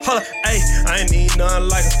Hold up, ayy, I ain't need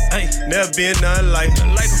nothing like him. Ayy, never been nothing like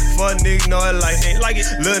him. Fuck nigga, know it like him. Like it.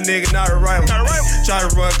 Little nigga, not a rival. Try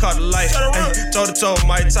to run, caught the light. Toe to toe,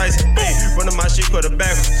 Mike Tyson. Ayy, running my shit, put it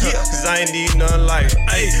back. Cause I ain't need nothing like him.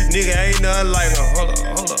 Ayy, nigga ain't nothing like him. Hold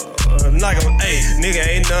up. Like him, ayy, nigga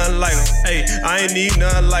ain't nothing like him, ayy, I ain't need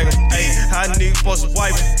nothing like him, ayy, how nigga supposed to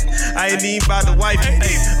wipe it, I ain't even about to wipe it,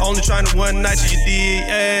 ayy, only trying to one night you did,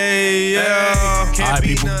 ayy, yeah, can't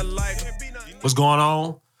be nothing like him. What's going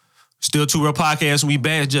on? Still Too Real Podcast, we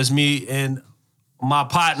back, just me and my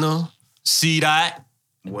partner, C-Dot.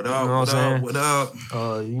 What up, what up?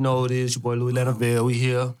 You know who it is, your boy Louis Lennerville, we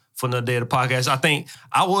here for another day of the podcast.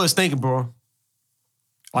 I was thinking, bro,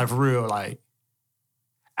 like for real, like,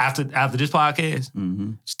 After this podcast,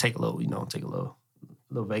 just take a little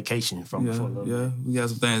vacation from for a little bit. We got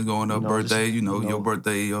some things going up. Birthday, your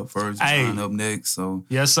birthday up first, mine up next. So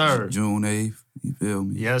yes, sir. June 8th, you feel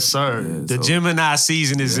me? Yes, sir. Yeah, the Gemini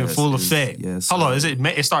season is in full effect. Yes. Hold on,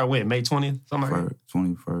 it started when? May 20th? Something like that?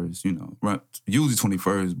 21st, right? Usually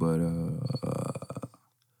 21st, but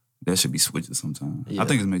that should be switched sometime. Yeah. I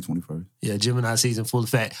think it's May 21st. Yeah, Gemini season full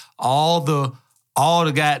effect. All the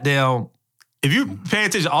goddamn. If you pay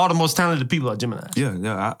attention, all the most talented people are Gemini.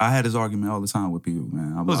 Yeah. I had this argument all the time with people,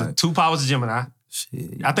 man. What was it? Tupac's a Gemini.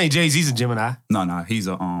 Shit. I think Jay-Z's a Gemini. No, he's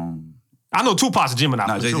a I know Tupac's a Gemini.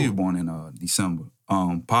 Nah, Jay-Z was born in December.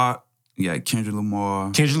 Pop, yeah, Kendrick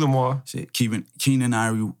Lamar. Shit, Keenan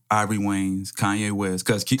Ivory Waynes, Kanye West.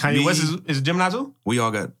 Cause Kanye West is a Gemini too?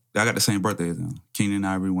 I got the same birthday as them. Keenan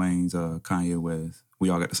Ivory Waynes, Kanye West. We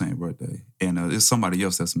all got the same birthday. And there's somebody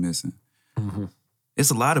else that's missing. Mm-hmm. It's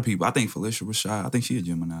a lot of people. I think Felicia Rashad, I think she a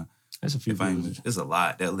Gemini. That's a few people. It's a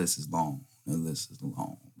lot. That list is long,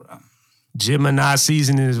 bro. Gemini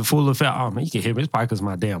season is full effect. Oh, man, you can hear me. It's probably because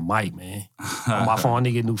my damn mic, man. On my phone, I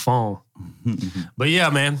need to get a new phone. But yeah,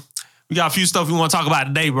 man, we got a few stuff we want to talk about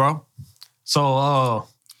today, bro. So,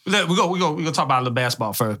 we gonna talk about a little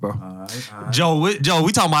basketball first, bro. All right. Joe, we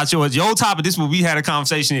talking about your topic. This is what we had a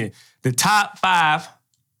conversation in. The top five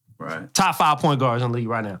point guards in the league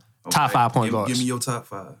right now. Okay. Top 5 point guards. Give me your top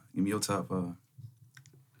five.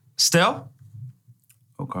 Steph.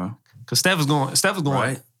 Okay. Because Steph is going.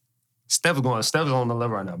 Right. Steph is on the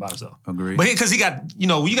level right now by himself. Agree. But because he got,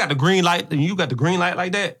 you got the green light, and you got the green light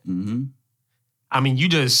like that. Mm-hmm. I mean,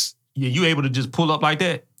 you able to just pull up like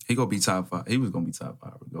that. He gonna be top 5. He was gonna be top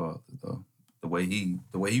 5 regardless, though. The way he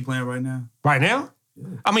playing right now. Right now. Yeah.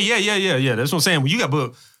 I mean, yeah. That's what I'm saying. When you got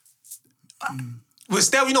with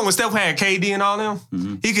Steph, when Steph had KD and all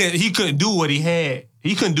them, he couldn't do what he had.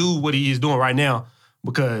 He couldn't do what he is doing right now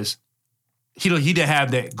because he didn't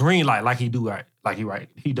have that green light like he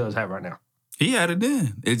he does have right now. He had it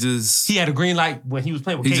then. He had a green light when he was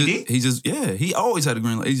playing with KD? He always had a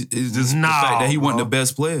green light. It's just the fact that he wasn't the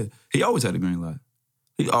best player. He always had a green light.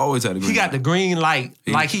 He got the green light.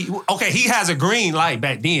 He has a green light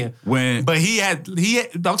back then. I'm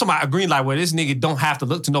talking about a green light where this nigga don't have to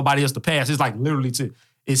look to nobody else to pass. It's like literally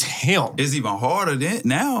it's him. It's even harder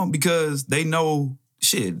now because they know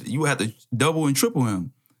shit. You have to double and triple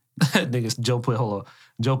him. Niggas,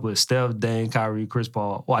 Joe put Steph, Dame, Kyrie, Chris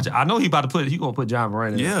Paul. Watch it. I know he gonna put John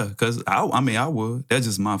Moran in there. Yeah, because I would. That's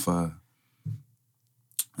just my 5.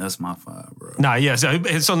 That's my 5, bro. Nah, yeah. So let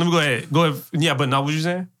me go ahead. Yeah, but no, what you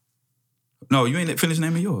saying? No, you ain't finished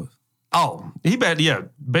naming yours. Oh,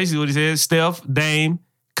 basically what he said, Steph, Dame,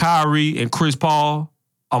 Kyrie, and Chris Paul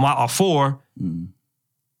are 4. Mm.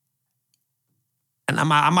 And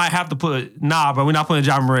I might have to put, but we're not putting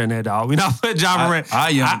John Moran in there, dog. We're not putting John Moran.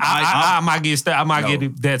 I might get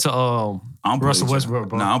that to Russell Westbrook,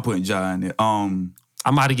 bro. I'm putting John in there. I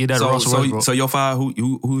might get that to Russell Westbrook. So your 5,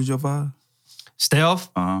 who's your 5? Steph.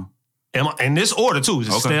 In this order, too.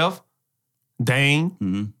 It's Steph,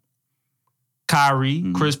 Dame,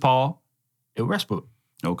 Kyrie, Chris Paul, and Westbrook.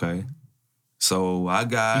 Okay. So I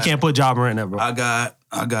got... You can't put Ja Morant in there, bro. I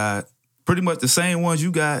got pretty much the same ones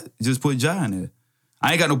you got. Just put Ja in there.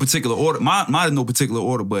 I ain't got no particular order. Mine is no particular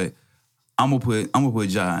order, but I'm gonna put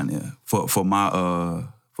Ja in there for my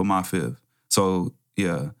 5th. So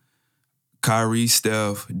yeah, Kyrie,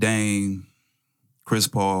 Steph, Dame, Chris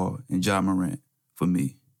Paul, and Ja Morant for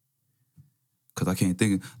me. Cause I can't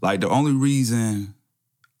think of, the only reason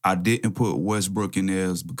I didn't put Westbrook in there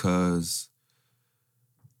is because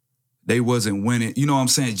they wasn't winning. You know what I'm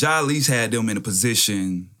saying? Ja at least had them in a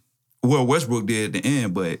position. Well, Westbrook did at the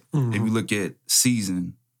end, but if you look at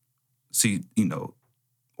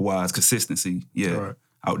wise consistency, yeah.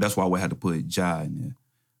 Right. That's why we had to put Ja in there.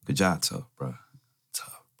 Cause Ja tough, bro.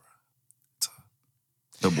 Tough.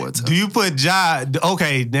 That boy tough. Do you put Ja?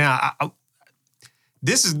 Okay, now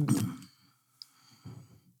this is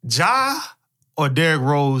Ja or Derrick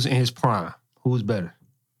Rose in his prime? Who's better?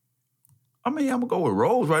 I mean, I'm gonna go with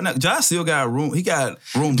Rose right now. Josh still got room. He got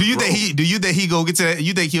room. Do you to think he go get to that?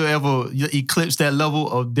 You think he'll ever eclipse that level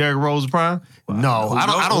of Derrick Rose prime? Well, no,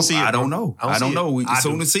 I don't see it. I don't know. I don't know. We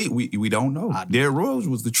soon to see. We don't know. Derrick Rose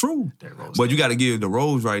was the truth. But you got to give the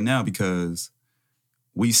Rose right now because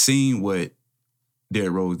we seen what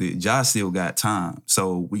Derrick Rose did. Josh still got time,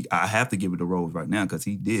 so I have to give it to Rose right now because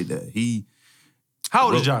he did that. How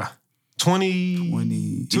old is Josh?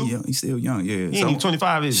 22? He's still young, yeah. He ain't even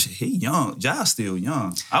 25, is he? He young. Josh still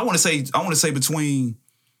young. I want to say between.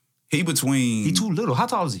 He too little. How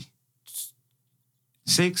tall is he?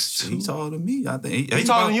 6'2"? He taller than me, I think. He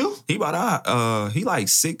taller than you? He he like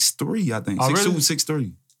 6'3", I think. Oh, 6'2", really?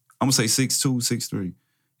 6'3". I'm gonna say 6'2", 6'3".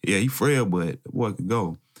 Yeah, he frail, but the boy can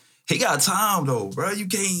go. He got time though, bro. You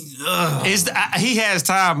can't. He has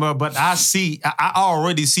time, but I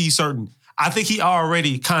already see certain. I think he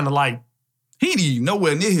already kind of like. He ain't even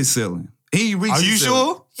nowhere near his ceiling. He reached. Are you his ceiling.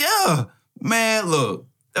 sure? Yeah, man. Look,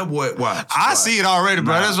 that boy. Watch. I see it already,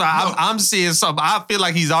 bro. That's why I'm seeing something. I feel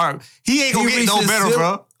like he ain't gonna get no better,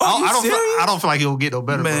 bro. I don't feel like he'll get no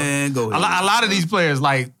better, man, bro. Go ahead. A lot of these players,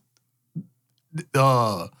 like,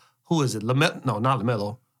 who is it? No, not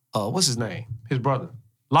LaMelo. What's his name? His brother.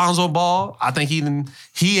 Lonzo Ball, I think he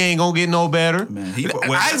ain't gonna get no better. Man,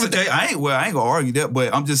 I ain't gonna argue that,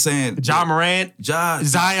 but I'm just saying. Ja Morant,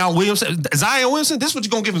 Zion Williamson. This is what you're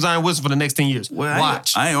gonna give him Zion Williamson for the next 10 years. Well,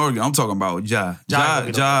 Watch. I ain't arguing. I'm talking about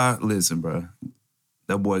Ja. Listen, bro.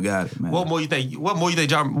 That boy got it, man. What more you think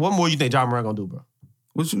Ja Morant gonna do, bro?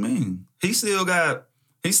 What you mean? He still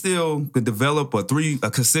could develop a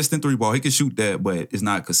consistent three ball. He can shoot that, but it's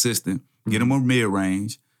not consistent. Get him a mid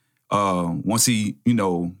range. Once he,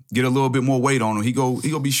 get a little bit more weight on him, he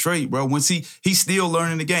go be straight, bro. Once he's still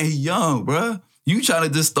learning the game. He young, bro. You trying to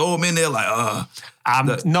just throw him in there like, I'm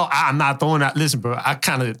not throwing that. Listen, bro. I'm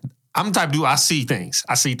the type of dude. I see things.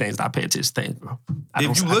 I see I pay attention to things, bro.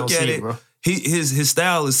 If you look at it, bro. His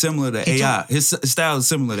style is similar to AI. His style is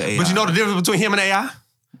similar to AI. But you know the difference between him and AI?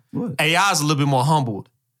 What? AI is a little bit more humbled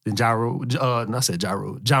than Ja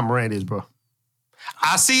Morant is, bro.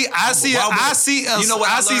 I see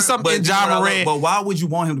something in Ja Morant. But why would you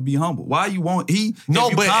want him to be humble? Why you want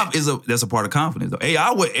that's a part of confidence though.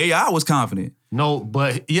 AI was confident. No,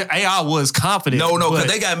 but yeah, AI was confident. No, because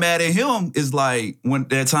they got mad at him. Is like when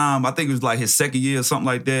that time, I think it was like his second year or something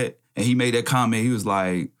like that, and he made that comment. He was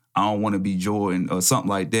like, "I don't want to be Jordan" or something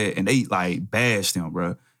like that, and they like bashed him,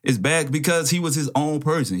 bro. It's bad because he was his own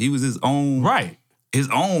person. He was his own right. His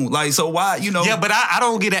own, like, so why, Yeah, but I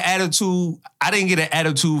don't get an attitude. I didn't get an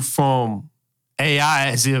attitude from AI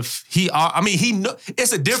as if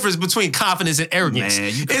it's a difference between confidence and arrogance. Man,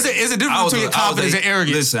 it's a difference between confidence and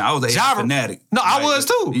arrogance. Listen, I was a fanatic. No, I was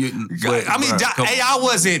too. AI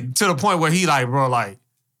wasn't to the point where he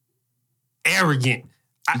arrogant.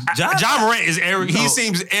 Ja Morant is arrogant. He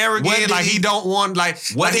seems arrogant, like he don't want,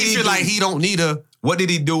 he feel like he don't need a... What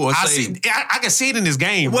did he do or say? I can see it in his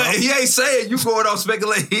game, bro. Well, he ain't saying. You going off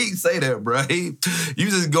speculating. He ain't say that, bro. You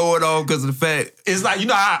just going off because of the fact. It's like,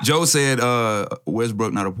 how... Joe said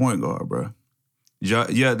Westbrook not a point guard, bro.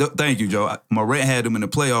 Thank you, Joe. Morant had him in the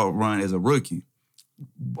playoff run as a rookie.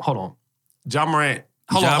 Hold on. Ja Morant.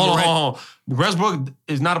 Hold on. Westbrook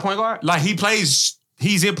is not a point guard? Like, he's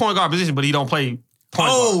in point guard position, but he don't play point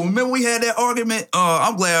guard. Remember we had that argument?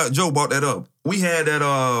 I'm glad Joe brought that up. We had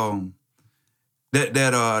that...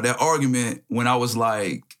 That argument when I was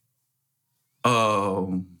like,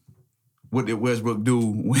 what did Westbrook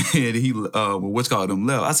do when he what's called him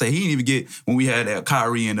left? I say he didn't even get when we had that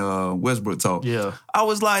Kyrie and Westbrook talk. Yeah, I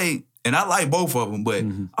was like, and I like both of them, but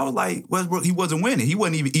I was like, Westbrook, he wasn't winning. He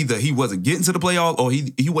wasn't even either. He wasn't getting to the playoffs or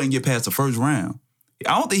he wouldn't get past the first round.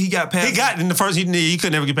 I don't think he got past. He got in the first. He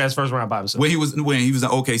could never get past the first round by himself. When he was in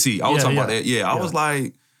OKC, I was talking about that. Yeah, I was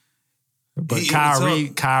like. But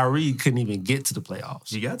Kyrie couldn't even get to the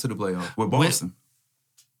playoffs. He got to the playoffs with Boston.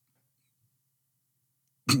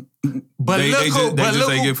 But they look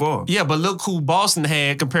get far. Yeah, but look who Boston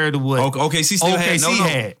had compared to what OKC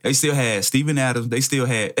had. They still had Steven Adams. They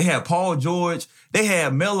had Paul George. They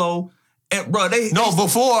had Melo. And bro, before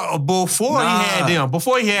he had them.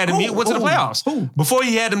 Before he had them, he went to the playoffs. Who? Before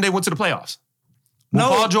he had them, they went to the playoffs.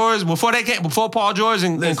 Paul George, before Paul George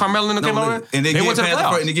and Carmelo came over, and they went to the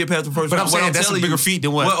playoffs. And they get past the first round. But I'm saying that's a bigger feat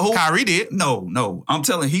than what Kyrie did. No. I'm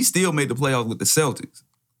telling you, he still made the playoffs with the Celtics.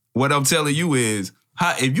 What I'm telling you is,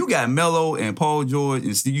 if you got Melo and Paul George,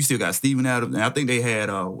 and you still got Steven Adams, and I think they had,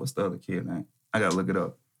 what's the other kid name? I got to look it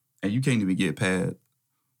up. And you can't even get past.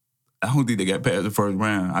 I don't think they got past the first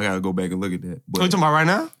round. I got to go back and look at that. But, what are you talking about right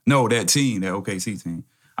now? No, that team, that OKC team.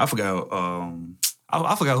 I forgot.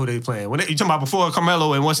 I forgot who they playing. You talking about before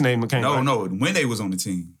Carmelo and what's his name came? No, when they was on the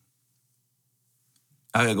team.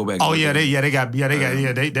 I gotta go back. Oh yeah, they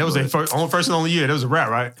that was their first and only year. That was a rap,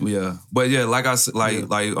 right? Yeah, but yeah, like I said, like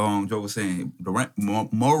Joe was saying,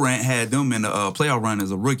 Morant had them in the playoff run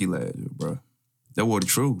as a rookie last year, bro. That was the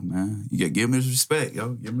truth, man. You gotta give him his respect, yo.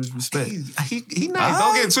 Give him his respect. He nice.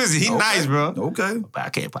 Don't get it twisted. He nice, bro. Okay. But I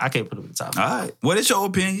can't put him in the top. All right. Well, it's your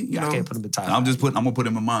opinion. You know? I can't put him in the top. I'm gonna put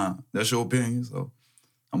him in mine. That's your opinion, so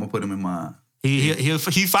I'm gonna put him in mine. He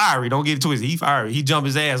fiery. Don't get it twisted. He fiery. He jump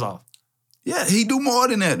his ass off. Yeah, he do more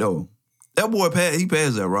than that though. That boy he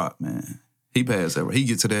passed that rock, man. He passed that rock. He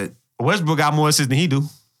get to that. Westbrook got more assists than he do.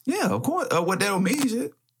 Yeah, of course. What that don't mean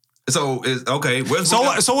shit. So it's okay. So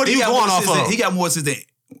what are you going off of? He got more assists than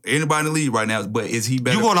anybody in the league right now. But is he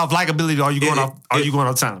better? You going off likability or are you going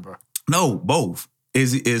off talent, bro? No, both.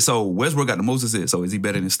 So Westbrook got the most assists. So is he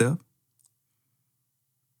better than Steph?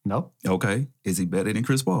 No. Okay. Is he better than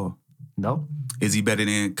Chris Paul? No. Is he better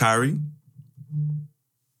than Kyrie?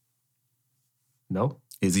 No.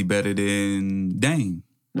 Is he better than Dame?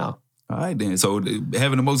 No. All right then. So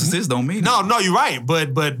having the most assists don't mean no. You're right.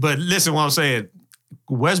 But listen, what I'm saying,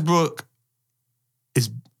 Westbrook is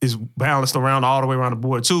balanced around all the way around the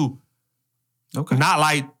board too. Okay. Not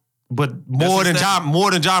like, but more than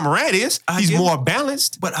John Morant is. He's more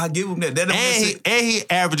balanced. But I give him that. And he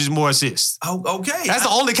averages more assists. Oh, okay. That's the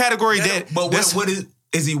only category that. But what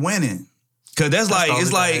is he winning? Because that's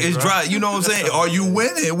it's dry. You know what I'm saying? Are you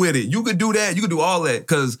winning with it? You could do that. You could do all that.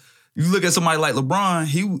 Because you look at somebody like LeBron,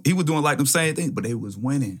 he was doing like them same things, but they was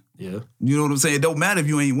winning. Yeah. You know what I'm saying? It don't matter if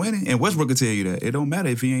you ain't winning. And Westbrook can tell you that. It don't matter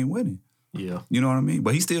if he ain't winning. Yeah. You know what I mean?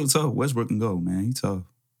 But he's still tough. Westbrook can go, man. He tough.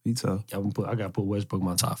 I got to put Westbrook in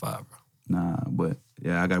my top 5, bro. Nah, but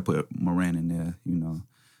yeah, I got to put Morant in there, you know.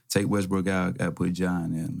 Take Westbrook out, got to put Ja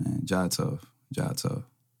in there, man. Ja tough.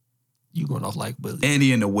 You going off like Billy. And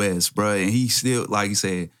he in the West, bro. And he still, like you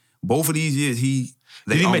said, both of these years,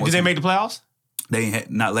 Did they make the playoffs? They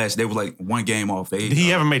ain't not last. They was like one game off. Did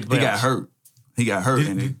he ever make the playoffs? He got hurt.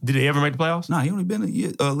 Did they ever make the playoffs? Nah, he only been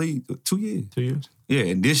in the league 2 years. 2 years? Yeah,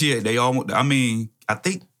 and this year, they almost, I mean, I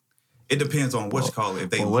think it depends on what you call it. If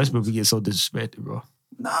they Westbrook get so disrespected, bro.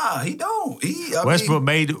 Nah, he don't. Westbrook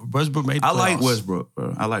made the playoffs. I like Westbrook,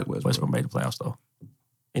 bro. I like Westbrook. Westbrook made the playoffs, though.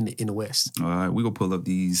 In the West. All right, we gonna pull up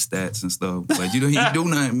these stats and stuff. Like, you ain't do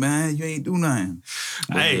nothing, man. You ain't do nothing.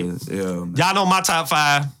 But, hey, man. Y'all know my top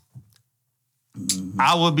 5. Mm-hmm.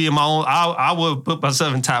 I would be in my own. I would put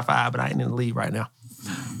myself in top 5, but I ain't in the league right now.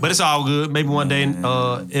 But it's all good. Maybe one day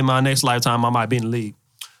in my next lifetime, I might be in the league.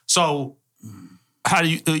 So, how do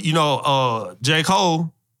you J.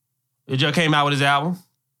 Cole? It just came out with his album.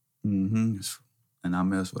 Mm-hmm. And I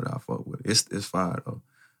mess with it. I fuck with it. It's fire though.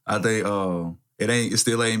 I think it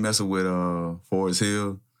still ain't messing with Forest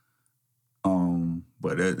Hill.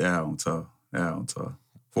 But that album tough.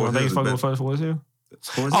 Forest Hill. You fucking with Forest Hill?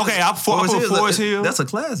 Okay, I put Forest Hill. That's a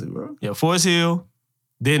classic, bro. Yeah, Forest Hill,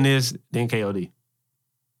 then KOD.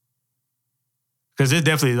 Because it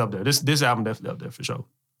definitely is up there. This album definitely up there for sure.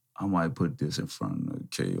 I might put this in front of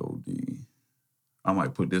KOD. I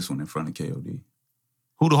might put this one in front of KOD.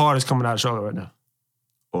 Who the hardest coming out of Charlotte right now?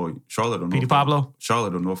 Or Charlotte or Petey Pablo?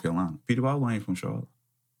 Charlotte or North Carolina. Petey Pablo ain't from Charlotte.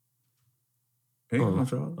 He ain't from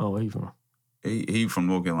Charlotte. Oh, where you from? He from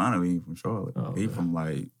North Carolina, he ain't from Charlotte. Oh, he from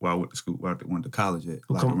like where I went to school, where I went to college at,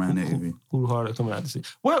 like around that area. Who the hardest coming out to see?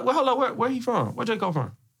 Hold up, where he from? Where J. Cole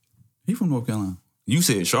from? He from North Carolina. You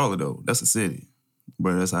said Charlotte though. That's a city.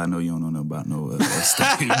 Bro, that's how I know you don't know nothing about no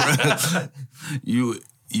state, bro.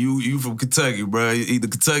 You from Kentucky, bro. Either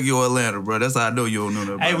Kentucky or Atlanta, bro. That's how I know you don't know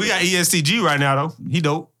nothing about Hey, we got ESTG right now, though. He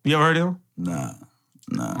dope. You ever heard of him? Nah.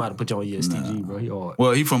 Might have put you on ESTG, bro. He hard.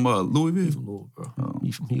 Well, he from Louisville? He from Louisville, bro. Oh.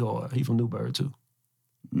 He hard. He from Newburgh, too.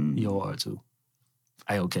 He hard, too.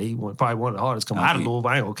 Hey, okay. He probably one of the hardest coming out of Louisville.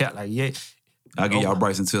 I ain't gonna cat like, yeah. I'll give y'all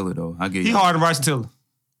Bryson Tiller, though. He harder than Bryson Tiller.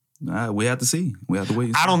 Nah, we have to see. We have to wait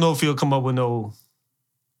and see. I don't know if he'll come up with no...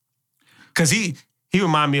 Because he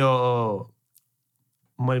remind me of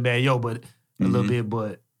Moneybagg Yo, but a little bit,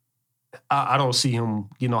 but I don't see him,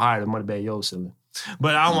 higher than Moneybagg Yo ceiling.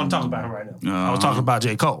 But I don't want to talk about him right now. I was talking about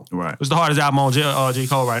J. Cole. Right. What's the hardest album on J.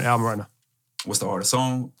 Cole album right now? What's the hardest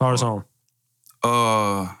song? Hardest song.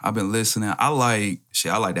 I've been listening. I like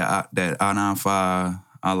that I-95.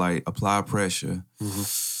 I like Apply Pressure.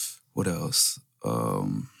 Mm-hmm. What else?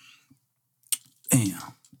 Damn.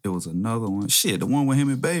 It was another one. Shit, the one with him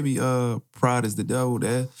and Baby, Pride is the Devil.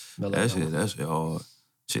 That shit hard.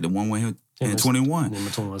 Shit, the one with him and 21.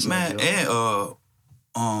 Man, and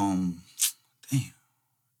damn,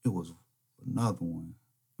 it was another one.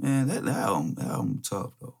 Man, that album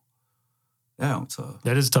tough though. That album tough.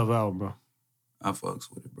 That is a tough album, bro. I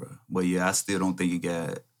fucks with it, bro. But yeah, I still don't think it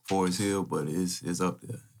got Forest Hill, but it's up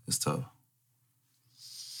there. It's tough.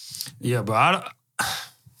 Yeah, bro. Out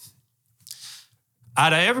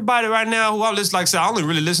of everybody right now who I listen, like I said, I only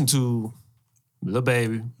really listen to Lil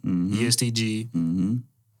Baby, ESTG, and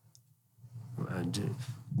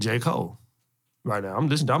J. Cole. Right now, I'm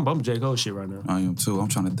bumping J. Cole shit right now. I am too. I'm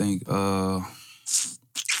trying to think.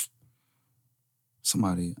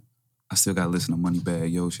 Somebody. I still got to listen to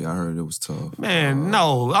Moneybagg Yo shit. I heard it was tough. Man,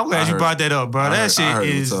 no. I'm glad you brought that up, bro. That shit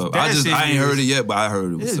is tough. I ain't heard it yet, but I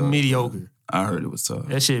heard it was tough. It's mediocre. I heard it was tough.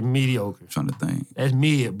 That shit mediocre. I'm trying to think. That's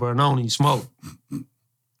mid, bro. I don't even smoke.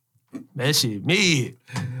 That shit mid.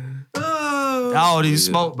 All these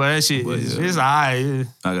smoke, but that shit is it's all right.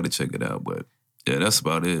 I got to check it out, but yeah, that's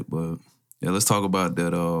about it. But yeah, let's talk about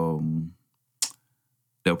that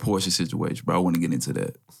that Porsche situation, bro. I want to get into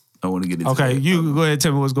that. Okay, you go ahead and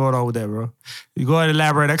tell me what's going on with that, bro. You go ahead and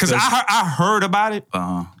elaborate that. Because I heard about it,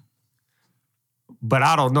 but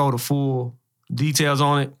I don't know the full details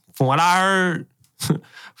on it. From what I heard,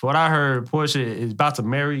 Porsche is about to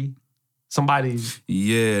marry somebody.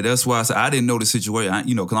 Yeah, that's why I said I didn't know the situation.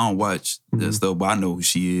 Because I don't watch that stuff, but I know who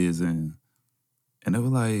she is. And they were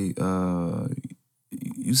like,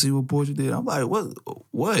 you see what Porsche did? I'm like,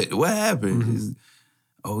 what happened?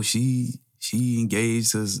 She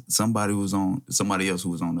engaged to somebody else who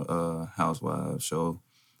was on the Housewives show,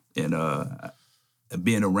 and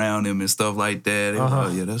being around him and stuff like that.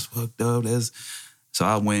 Yeah, that's fucked up. So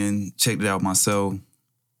I went and checked it out myself,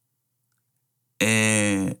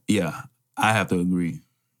 and yeah, I have to agree,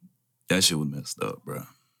 that shit was messed up, bro.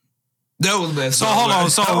 That was messed up. So hold on.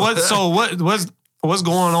 So what's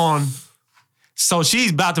going on? So she's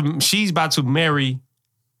about to marry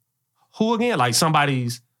who again? Like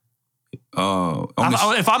somebody's. If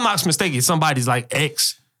I'm not mistaken, somebody's like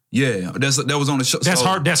ex. Yeah, that was on the show.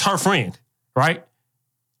 That's her friend, right?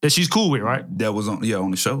 That she's cool with, right? That was on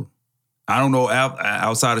the show. I don't know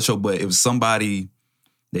outside the show, but it was somebody.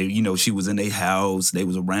 She was in their house. They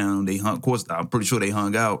was around. They hung. Of course, I'm pretty sure they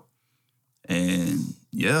hung out. And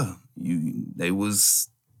yeah, they was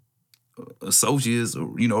associates,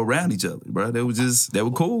 around each other, bro. They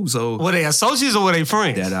were cool. So were they associates or were they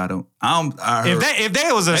friends? That I don't. I heard, if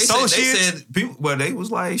they was associates, they said people. Well, they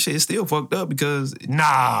was like shit. Still fucked up because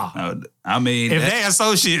I mean, if they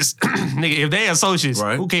associates, nigga, if they associates,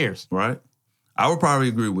 right? Who cares, right? I would probably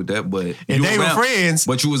agree with that, but if they were friends,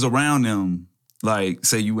 but you was around them, like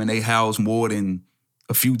say you in their house more than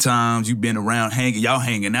a few times. You been around y'all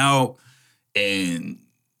hanging out, and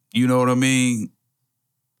you know what I mean.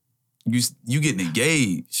 You getting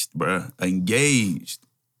engaged, bruh. Engaged.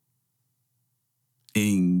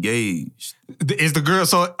 Is the girl,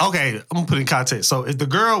 so, okay, I'm going to put in context. So if the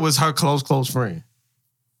girl was her close friend.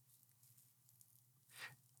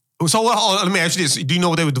 So let me ask you this. Do you know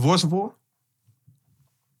what they were divorcing for?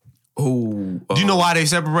 Do you know why they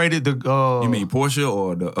separated the... you mean Porsche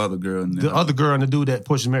or the other girl? The other girl and the dude that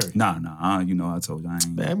Porsche's married? Nah. I told you I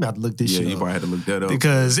ain't... Man, I'm about to look this shit up. Yeah, you probably had to look that up.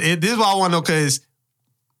 Because this is why I want to know, because...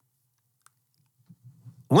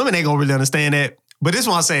 Women ain't gonna really understand that. But this is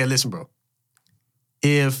why I'm saying, listen, bro.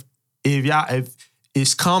 If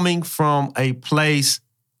it's coming from a place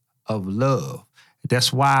of love,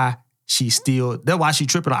 that's why she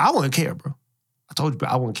tripping. I wouldn't care, bro. I told you, bro,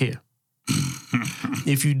 I wouldn't care.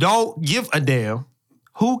 If you don't give a damn,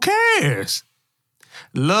 who cares?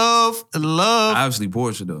 Love. Obviously,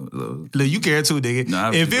 Porsche though. Look, you care too, nigga.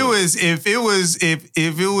 No, if you and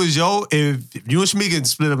Shmeeka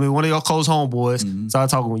split up and one of your close homeboys started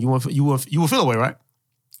talking, you would feel away, right?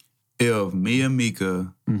 If me and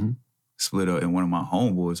Mika split up and one of my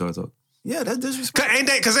homeboys started talking, yeah, that's disrespectful. Ain't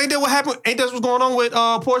that what happened? Ain't that what's going on with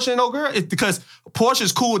Porsche and old girl? It's because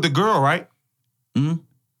Porsche's cool with the girl, right? Mm-hmm.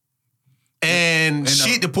 And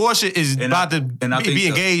the Porsche is about to be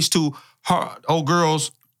engaged to her old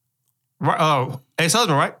girl's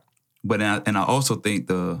ex-husband, right? But I also think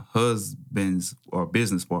the husbands are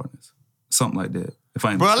business partners, something like that. If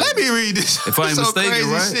I ain't bro, let me read this. If I ain't mistaken, crazy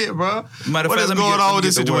right? Shit, bro. What is going on with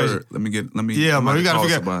this situation? Let me. Yeah, man, you gotta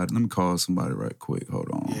figure out. Let me call somebody right quick.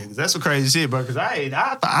 Hold on. Yeah, because that's some crazy shit, bro. Because I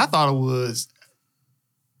thought it was.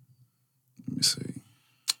 Let me see.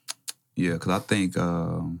 Yeah, because I think.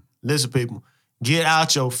 Listen, people, get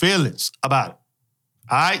out your feelings about it.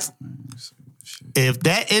 All right? If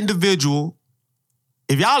that individual,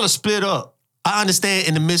 if y'all are split up, I understand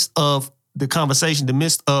in the midst of the conversation,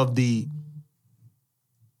 not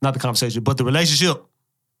the conversation, but the relationship.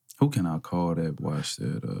 Who can I call that watch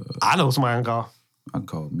that? I know somebody I can call. I can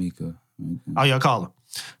call Mika. Oh, y'all call her.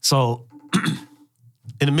 So,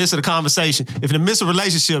 in the midst of the conversation, if in the midst of a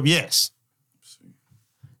relationship, yes.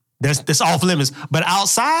 That's off limits. But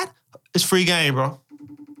outside, it's free game, bro.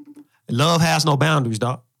 Love has no boundaries,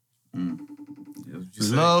 dog.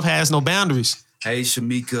 Love has no boundaries. Hey,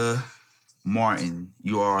 Shamika Martin,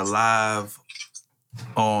 you are live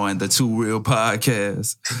on the Two Real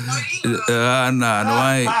Podcast. Nah, no,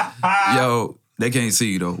 I ain't. Yo, they can't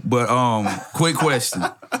see you though. But quick question.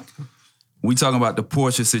 We talking about the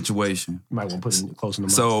Portia situation. You might want to put it close in the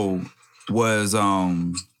mic. So was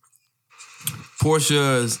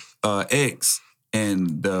Portia's ex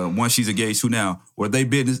and the one she's engaged to now, were they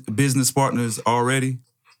business partners already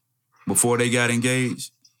before they got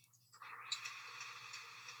engaged?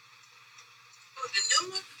 The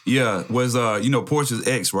new one? Yeah, was Portia's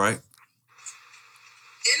ex, right?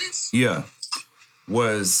 Dennis? Yeah.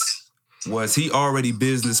 Was he already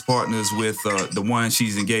business partners with the one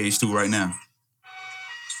she's engaged to right now?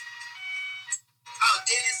 Oh,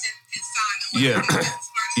 Dennis and Simon. Yeah.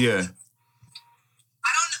 Yeah. I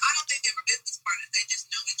don't think they were business partners. They just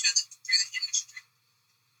know each other through the industry.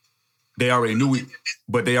 They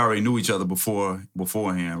already knew each other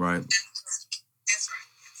beforehand, right? That's right. Yes.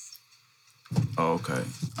 Oh, okay.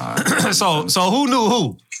 All right. So who knew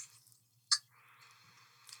who?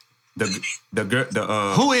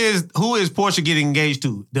 Who is Portia getting engaged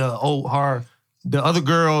to? The other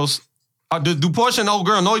girls. Do Portia and the old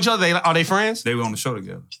girl know each other? Are they friends? They were on the show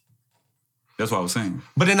together. That's what I was saying.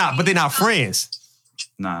 But they're not friends.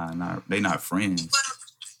 Nah, they not friends. Well,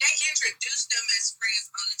 they introduced them as friends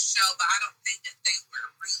on the show, but I don't think that they were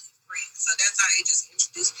really friends. So that's how they just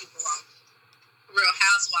introduced people on Real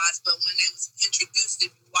Housewives. But when they was introduced,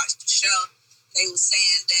 if you watched the show, they was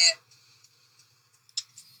saying that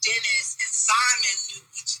Dennis and Simon knew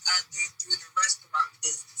each other through the restaurant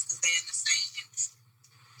business because they're in the same industry.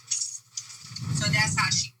 So that's how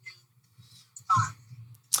she knew Simon.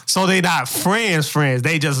 So they not friends.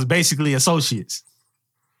 They just basically associates.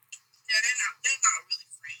 Yeah, they're not really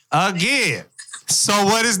friends. Again. So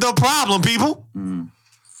what is the problem, people?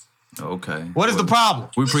 Okay. What is the problem?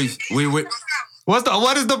 We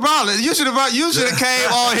What is the problem? You should have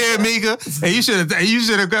came on here, Mika, and you should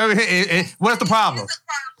have come here. And what's the problem? It's a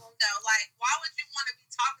problem though. Like, why would you want to be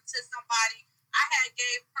talking to somebody? I had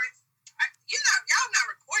gave Prince. Y'all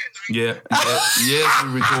not recording, right? Yes,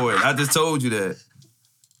 we record. I just told you that.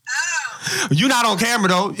 Oh. You're not on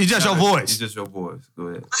camera though. It's just your voice. It's just your voice.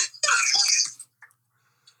 Go ahead. Well,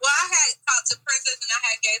 I had talked to Princess and I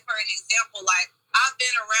had gave her an example. Like, I've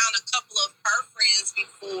been around a couple of her friends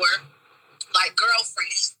before, like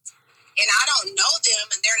girlfriends, and I don't know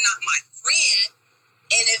them and they're not my friend.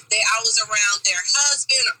 And if I was around their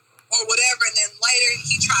husband or whatever, and then later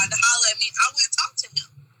he tried to holler at me, I wouldn't talk to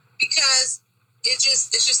him because it's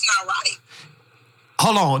just not right.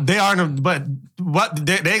 Hold on. They aren't, but what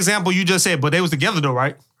the example you just said, but they was together though,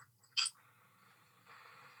 right?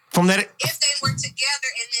 From that. If they were together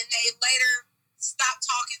and then they later stopped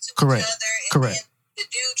talking to Correct. each other, and Correct. then the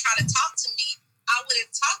dude tried to talk to me, I wouldn't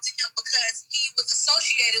talk to him because he was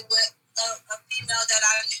associated with a female that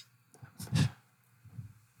I knew.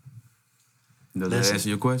 Does that answer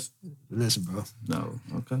your question? Listen, bro. No.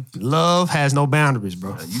 Okay. Love has no boundaries,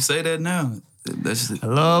 bro. You say that now.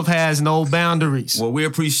 Love has no boundaries. Well, we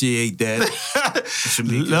appreciate that.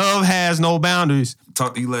 Love has no boundaries.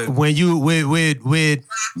 Talk to you later. When you with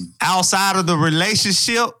outside of the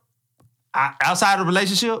relationship,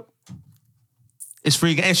 it's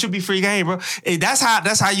free game. It should be free game, bro. That's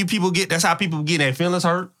how you people get. That's how people get their feelings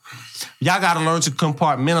hurt. Y'all got to learn to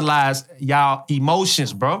compartmentalize y'all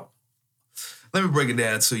emotions, bro. Let me break it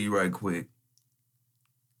down to you right quick.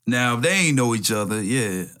 Now, if they ain't know each other,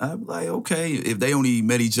 yeah, I'd be like, okay. If they only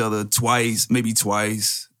met each other maybe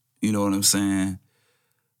twice, you know what I'm saying?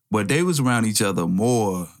 But they was around each other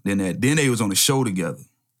more than that. Then they was on the show together.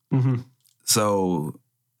 Mm-hmm. So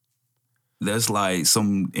that's like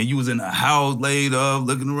and you was in a house laid up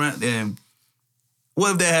looking around, and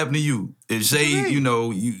what if that happened to you? If Shay,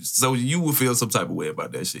 so you would feel some type of way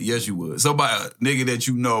about that shit. Yes, you would. Somebody, a nigga that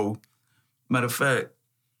you know, matter of fact,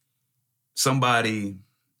 somebody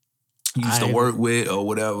you used to work with or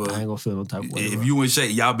whatever. I ain't gonna feel no type of way. If you and Shay,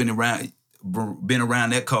 y'all been around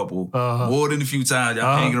that couple more than a few times.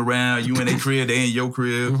 Y'all hanging around. You in their crib, they in your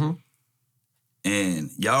crib, and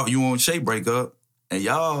you and Shay break up, and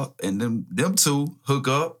y'all and them two hook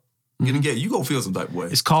up, get together. You gonna feel some type of way.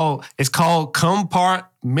 It's called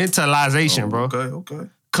compartmentalization, bro. Okay.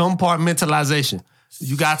 Compartmentalization.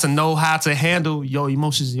 You got to know how to handle your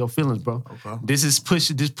emotions and your feelings, bro. Okay. This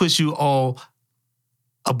push you all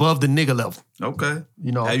above the nigga level. Okay.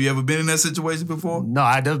 Have you ever been in that situation before? No,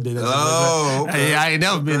 I never been in that situation. Oh, okay. I ain't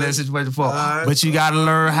never been in that situation before. Right. But you gotta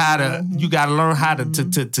learn how to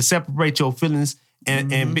to separate your feelings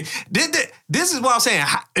And this is what I'm saying.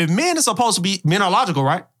 If men are supposed to be, men are logical,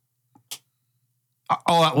 right?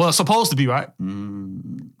 Oh, well, supposed to be, right?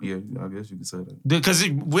 Yeah, I guess you could say that. Because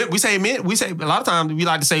we say men, we say a lot of times we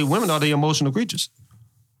like to say women are the emotional creatures.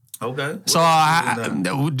 Okay. So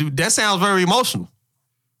that sounds very emotional.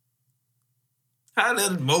 How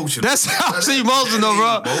that emotional? That sounds emotional,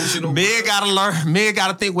 bro. Emotional, men gotta learn. Men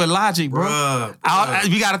gotta think with logic, bro.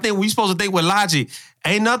 We gotta think. We supposed to think with logic.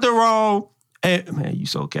 Ain't nothing wrong. Hey, man, you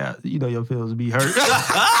so cat. You know your feelings be hurt.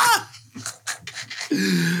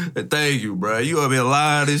 Thank you, bro. You gonna be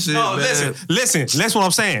lying and shit, No, man. listen. That's what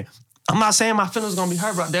I'm saying. I'm not saying my feelings gonna be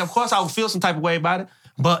hurt, bro. Of course, I would feel some type of way about it,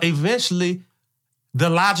 but eventually, the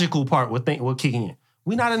logical part will kick in.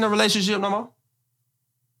 We not in a relationship no more.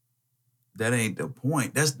 That ain't the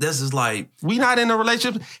point. That's just like we not in a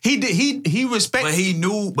relationship. He respected. But he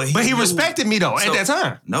knew. But he knew. respected me though at that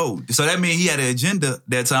time. No, so that means he had an agenda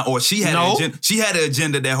that time, or she had an agenda. She had an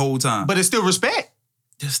agenda that whole time. But it's still respect.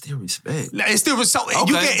 There's still respect. It's still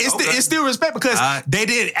it's still respect because they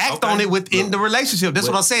didn't act on it within the relationship. That's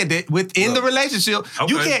what I'm saying. That within the relationship,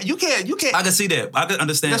 you can't. I can see that. I can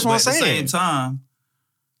understand. That's what I'm saying. At the same time,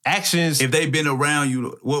 actions. If they've been around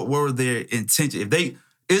you, what were their intentions? If they.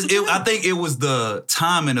 I think it was the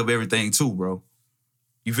timing of everything too, bro.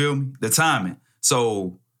 You feel me? The timing.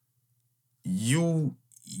 So you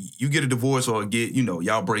get a divorce or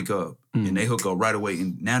y'all break up and they hook up right away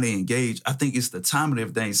and now they engage. I think it's the timing of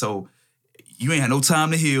everything. So you ain't had no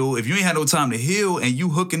time to heal. If you ain't had no time to heal and you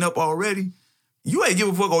hooking up already, you ain't give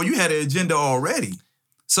a fuck or you had an agenda already.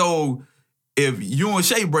 So if you and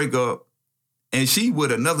Shay break up and she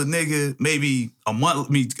with another nigga maybe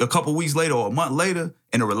a couple weeks later or a month later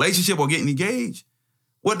in a relationship or getting engaged,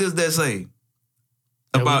 what does that say?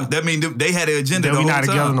 That mean they had an agenda the whole time. We not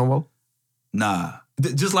together no more? Nah.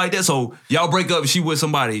 Just like that. So y'all break up, she with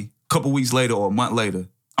somebody a couple weeks later or a month later.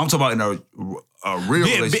 I'm talking about in a real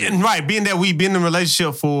relationship. Right, being that we've been in a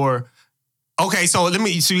relationship for... Okay, so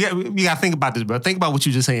we got to think about this, bro. Think about what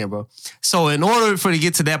you just saying, bro. So in order for it to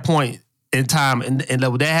get to that point in time, and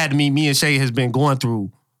that had to mean me and Shay has been going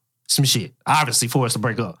through some shit, obviously, for us to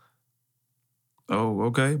break up. Oh,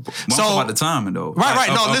 okay. I'm talking about the timing, though. Right.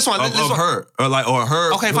 This one. Her. Or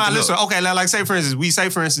her. Okay, fine, listen. Okay, like say, for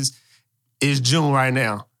instance, it's June right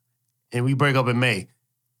now, and we break up in May.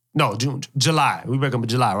 No, July. We break up in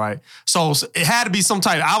July, right? So it had to be some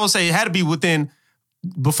type, I would say it had to be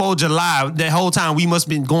before July, that whole time we must have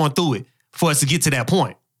been going through it for us to get to that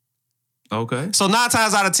point. Okay. So 9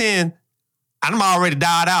 times out of 10, I'm already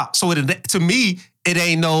dialed out. So to me, it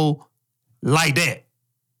ain't no like that.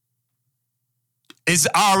 It's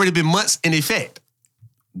already been months in effect.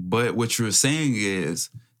 But what you're saying is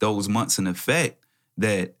those months in effect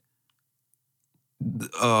that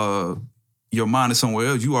your mind is somewhere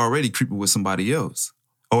else. You already creeping with somebody else.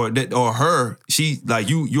 Or her, she like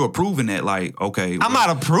you're approving that, like, okay. I'm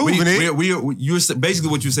not approving it. You're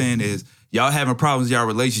basically what you're saying is y'all having problems in y'all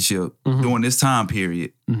relationship during this time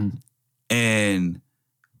period. And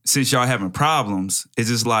since y'all having problems, it's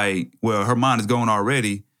just like, well, her mind is going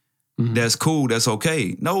already. That's cool. That's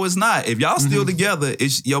okay. No, it's not. If y'all still together,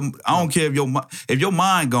 it's I don't care if your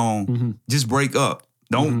mind gone, just break up.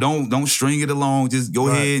 Don't string it along. Just go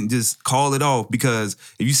ahead and just call it off. Because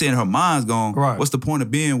if you saying her mind's gone, what's the point of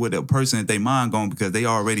being with a person if they mind gone because they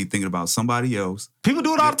already thinking about somebody else? People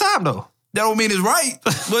do it all the time though. That don't mean it's right.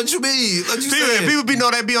 What you mean? What you saying? People be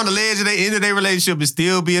on the ledge of the end of their relationship and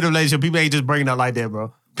still be in a relationship. People ain't just breaking up like that,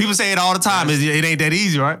 bro. People say it all the time. It ain't that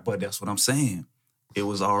easy, right? But that's what I'm saying. It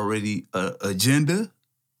was already an agenda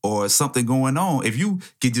or something going on. If you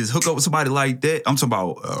could just hook up with somebody like that, I'm talking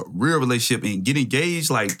about a real relationship and get engaged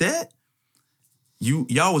like that,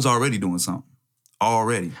 y'all was already doing something.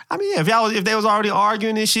 Already. I mean, if they was already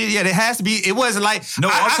arguing and shit, yeah, there has to be. It wasn't like no.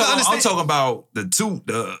 I'm talking about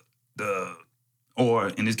the or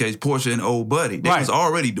in this case, Portia and Old Buddy. They was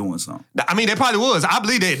already doing something. I mean, they probably was. I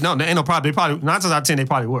believe that. No, there ain't no problem. They probably 9 times out of 10 they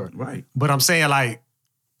probably were. Right. But I'm saying like.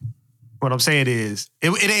 What I'm saying is,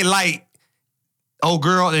 it ain't like, old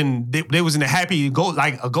girl and they was in a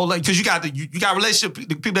happy-go-lucky, because you got relationship,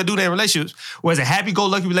 the people that do that in relationships, where it's a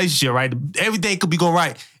happy-go-lucky relationship, right? Everything could be going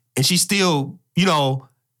right, and she still,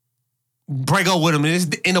 break up with him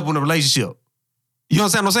and end up in a relationship. You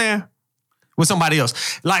understand what I'm saying? With somebody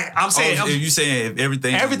else. Like, I'm saying... if you saying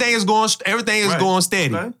everything is going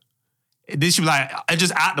steady. Okay. Then she be like,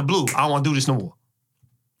 just out the blue, I don't want to do this no more.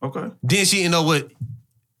 Okay. Then she end up with...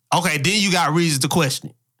 Okay, then you got reasons to question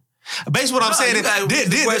it. Basically, what I'm saying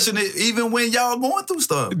is... question it even when y'all going through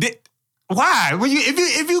stuff. Why? When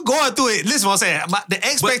if you going through it, listen what I'm saying. The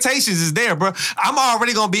expectations is there, bro. I'm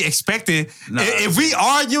already gonna be expecting. Nah. If we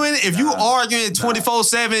arguing, if you arguing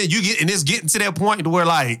 24/7, you get and it's getting to that point where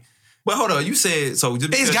like. But hold on, you said so.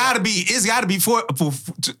 Just It's gotta be for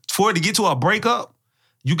it to get to a breakup.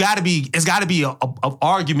 It's gotta be a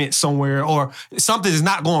argument somewhere or something is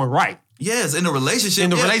not going right. Yes, in a relationship.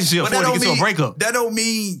 In the relationship but before that it gets to a breakup. That don't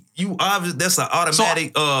mean you obviously that's an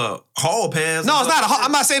automatic hall pass. No, it's not.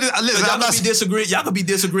 I'm not saying that. Listen, Y'all could be disagreeing. Y'all could be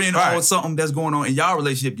disagreeing on something that's going on in y'all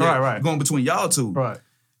relationship. Right. Going between y'all two. Right.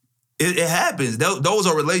 It happens. Those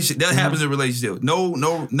are relationships. That happens in relationships. No,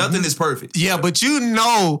 nothing is perfect. Yeah, but you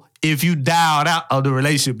know if you dialed out of the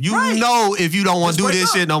relationship, you know if you don't want to do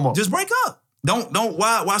this shit no more. Just break up. Don't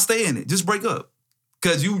why stay in it? Just break up.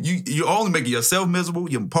 Cause you're only making yourself miserable,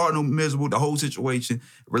 your partner miserable, the whole situation,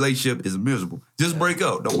 relationship is miserable. Just break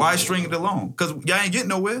up. Why string it along? Cause y'all ain't getting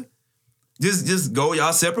nowhere. Just go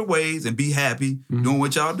y'all separate ways and be happy doing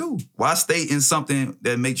what y'all do. Why stay in something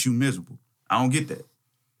that makes you miserable? I don't get that.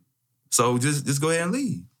 So just go ahead and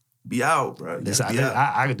leave. Be out, bro.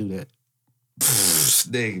 I could do that.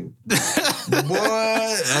 Nigga.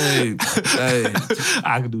 Boy, hey.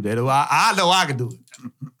 I could do that. I know I could do it.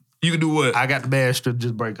 You can do what? I got the bad strip,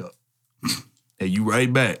 just break up. And you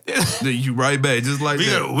right back. You right back, just like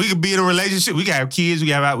that. We could be in a relationship. We can have kids.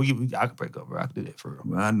 I could break up, bro. I could do that for real.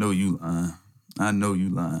 Well, I know you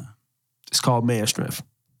lying. It's called man strength.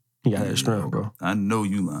 You got that strength, bro. I know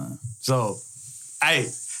you lying. So, hey,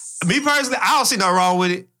 me personally, I don't see nothing wrong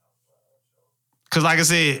with it. Because like I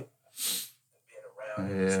said,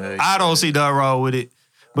 I don't see nothing wrong with it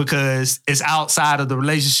because it's outside of the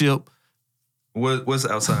relationship. What's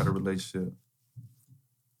outside the relationship?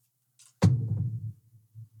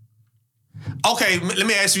 Okay, let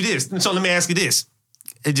me ask you this. So let me ask you this.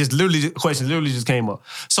 The question literally just came up.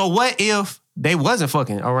 So what if they wasn't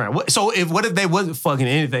fucking around? What if they wasn't fucking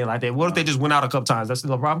anything like that? What if they just went out a couple times? That's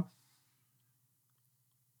still a problem?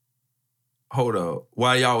 Hold up.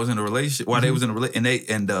 While y'all was in a relationship, while they was in a relationship,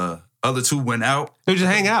 and the other two went out? They just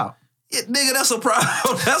hang out. Yeah, nigga, that's a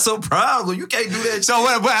problem. That's a problem. You can't do that. So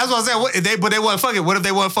what? That's what I'm saying. They wasn't fucking. What if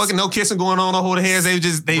they wasn't fucking? No kissing going on. No holding hands. They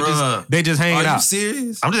just hanging out. Are you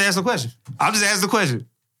serious? I'm just asking the question.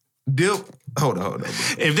 Hold on.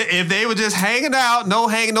 If they were just hanging out, no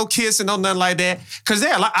hanging, no kissing, no nothing like that. Cause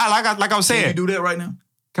like I was saying. Can you do that right now?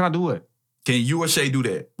 Can I do what? Can you or Shay do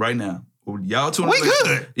that right now? Y'all two. We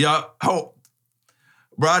good. Y'all.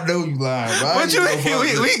 Bro, I know you lying. Bro. What you mean?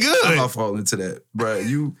 We good. I'm not falling into that,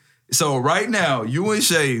 bro. So right now, you and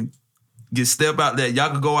Shay get step out there.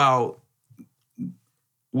 Y'all could go out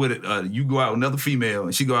with it. You go out with another female,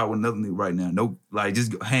 and she go out with another nigga right now. No, like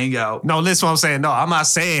just hang out. No, listen what I'm saying. No, I'm not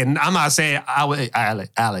saying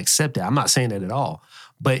I'll accept it. I'm not saying that at all.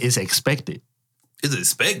 But it's expected. It's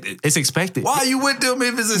expected. It's expected. Why are you with them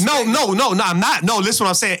if it's expected? No, I'm not. No, listen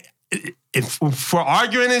what I'm saying. If for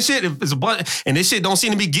arguing and shit, if it's a bunch and this shit don't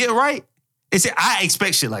seem to be getting right, I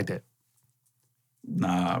expect shit like that.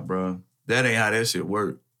 Nah, bro. That ain't how that shit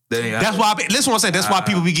work. That's why. Listen what I'm saying. That's why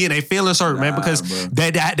people be getting their feelings hurt, man, because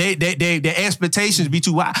their expectations be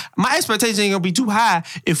too high. My expectations ain't gonna be too high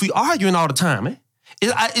if we arguing all the time, man.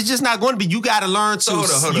 It's just not going to be. You got to learn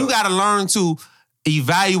to. You got to learn to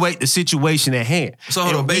evaluate the situation at hand. So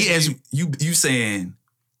hold on, basically, you saying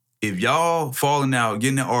if y'all falling out,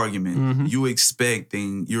 getting an argument, you're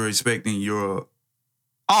expecting your.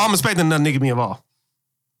 Oh, I'm expecting another nigga be involved.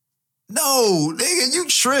 No, nigga, you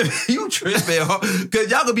tripping.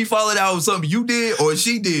 Because y'all could be falling out with something you did or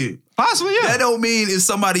she did. Possibly, yeah. That don't mean it's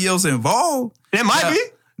somebody else involved. It might be.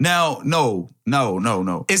 Now, no.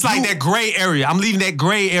 It's like that gray area. I'm leaving that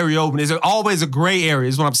gray area open. There's always a gray area,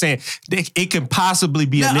 is what I'm saying. It can possibly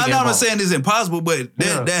be a nigga involved. I'm not saying it's impossible, but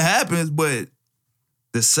that happens. But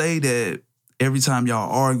to say that every time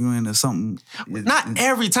y'all arguing or something. Not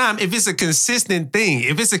every time. If it's a consistent thing.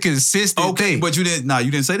 If it's a consistent thing. But you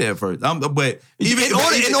didn't say that at first. But even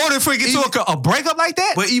in order for it to get to a breakup like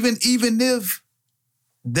that? But even if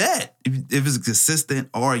it's a consistent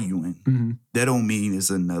arguing, that don't mean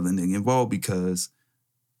it's another nigga involved because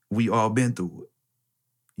we all been through it.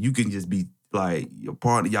 You can just be like your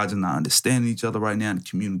partner, y'all just not understanding each other right now. The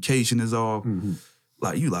communication is off.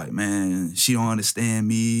 Like, you like, man, she don't understand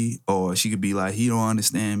me. Or she could be like, he don't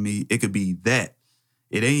understand me. It could be that.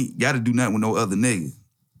 It ain't got to do nothing with no other nigga.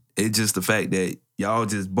 It's just the fact that y'all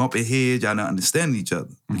just bumping heads, y'all not understanding each other.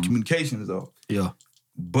 The communication is off. Yeah.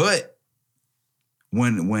 But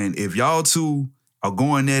when if y'all two are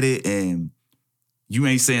going at it and you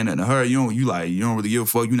ain't saying nothing to her, you don't really give a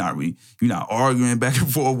fuck, you're not arguing back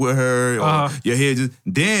and forth with her, or your head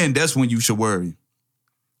then that's when you should worry.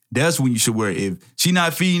 That's when you should worry. If she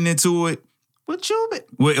not feeding into it What you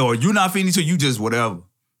been? Or you not feeding to you just whatever.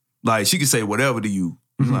 Like she can say whatever to you.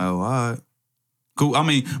 Like, oh, all right. Cool. I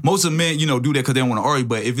mean, most of men, do that because they don't want to argue.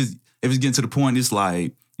 But if it's getting to the point, it's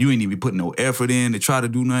like you ain't even putting no effort in to try to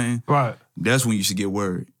do nothing. Right. That's when you should get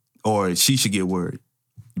worried. Or she should get worried.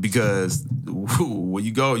 Because when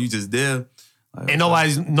you go, you just there. Like, and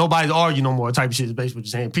nobody's arguing no more type of shit is basically what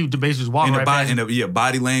you're saying. People basically just walking right past.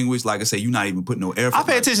 Body language, like I say, you're not even putting no effort. I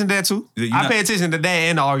pay attention to that too. I pay attention to that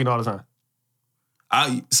and the arguing all the time.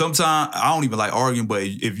 Sometimes I don't even like arguing, but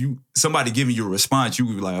if somebody giving you a response, you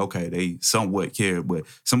would be like, okay, they somewhat care. But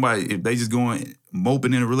if they just going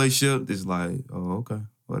moping in a relationship, it's like, oh, okay,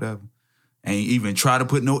 whatever. Ain't even try to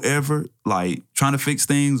put no effort, like trying to fix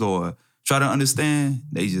things or try to understand.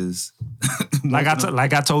 They just like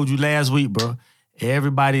I told you last week, bro.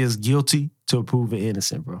 Everybody is guilty to proven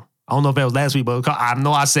innocent, bro. I don't know if that was last week, but I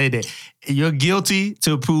know I said that. You're guilty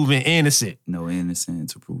to proven innocent. No,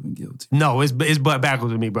 innocent to proven guilty. No, it's butt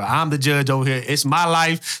backwards with me, bro. I'm the judge over here. It's my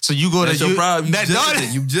life, so you go That's to your problem.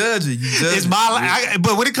 You judge it. It's my life.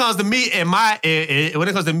 But when it comes to me and my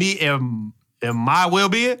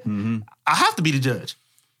well-being, I have to be the judge.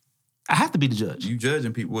 I have to be the judge. You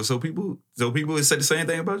judging people. So people would say the same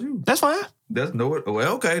thing about you. That's fine.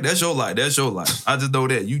 Okay, that's your life. That's your life. I just know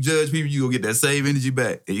that. You judge people, you gonna get that same energy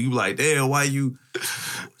back. And you be like, damn, why you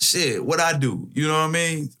what I do? You know what I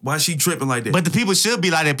mean? Why she tripping like that? But the people should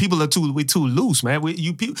be like that. People are too loose, man. When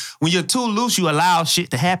you're too loose, you allow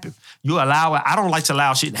shit to happen. I don't like to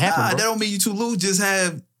allow shit to happen. That don't mean you too loose.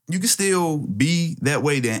 You can still be that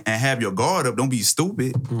way and have your guard up. Don't be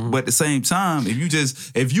stupid. But at the same time, if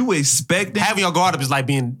you expect having your guard up is like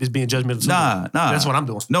being judgmental. Nah. That's what I'm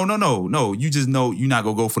doing. No. You just know you're not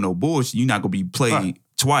gonna go for no bullshit. You're not gonna be played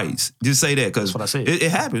twice. Just say that because what I said.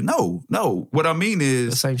 It happens. No. What I mean is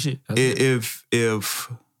the same shit. If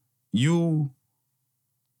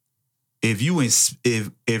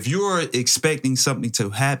you're expecting something to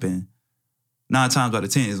happen, 9 times out of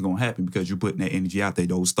 10 it's gonna happen because you're putting that energy out there,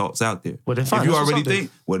 those thoughts out there. Well, then fine. If you already think,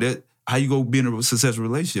 how you go be in a successful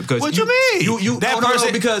relationship? What you mean? No,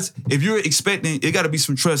 because if you're expecting, it got to be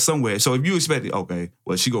some trust somewhere. So if you expect, okay,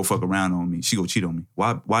 well, she go fuck around on me, she go cheat on me.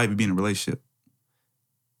 Why even be in a relationship?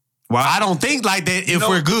 Why? I don't think like that. If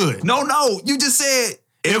we're good, no, you just said.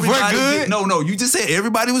 If we're good? No, you just said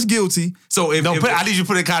everybody was guilty. So I need you to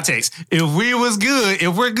put it in context. If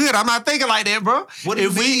we're good, I'm not thinking like that, bro.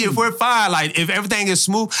 If we're fine, like if everything is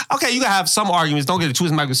smooth, okay, you gotta have some arguments. Don't get it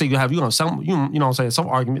twisted. I'm not gonna say you have some, you know what I'm saying, some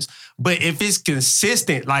arguments. But if it's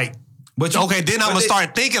consistent, like, then I'm gonna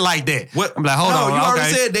start thinking like that. What? I'm like, hold on. You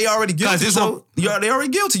already said they already guilty. They already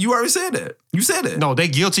guilty. You already said that. You said that. No, they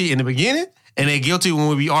guilty in the beginning. And they're guilty when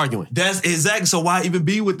we be arguing. That's exactly. So why even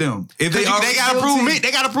be with them? If they gotta prove me.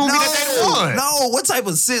 They gotta prove me that they won. No, what type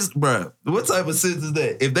of sense, bro? What type of sense is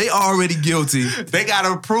that? If they already guilty, they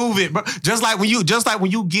gotta prove it, bro. Just like when you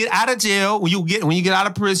get out of jail, when you get out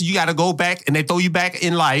of prison, you gotta go back and they throw you back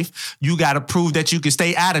in life. You gotta prove that you can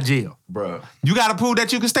stay out of jail, bro. You gotta prove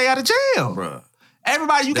that you can stay out of jail, bro.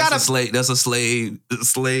 Everybody, that's a slave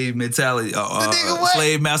mentality,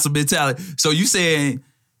 slave master mentality. So you saying?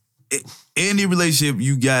 Any relationship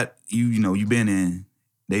you got, you been in,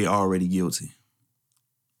 they already guilty.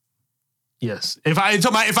 Yes. If I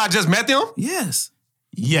just met them? Yes.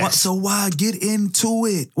 So why get into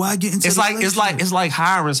it? Why get into it? It's like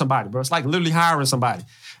hiring somebody, bro. It's like literally hiring somebody.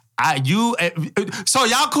 So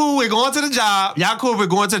y'all cool with going to the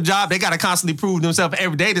job. They got to constantly prove themselves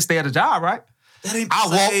every day to stay at the job, right? That ain't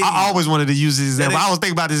I always wanted to use this example. I was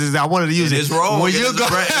thinking about this example. I wanted to use it. It's wrong.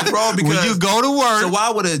 It's wrong because when you go to work. So why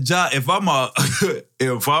would a job? If I'm jobs do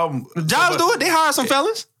it. They hire some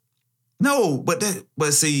felons. No, but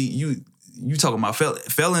see you talking about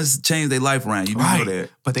felons change their life around. You know that,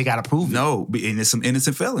 but they gotta prove it. No, and there's some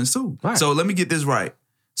innocent felons too. Right. So let me get this right.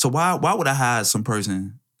 So why would I hire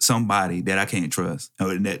somebody that I can't trust,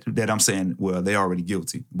 or that I'm saying, well, they already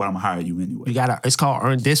guilty, but I'm gonna hire you anyway. It's called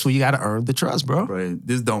earn this, where you gotta earn the trust, bro. Right.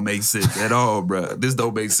 This don't make sense at all, bro. This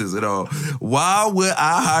don't make sense at all. Why would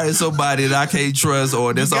I hire somebody that I can't trust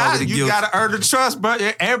or that's already guilty? You gotta earn the trust, bro.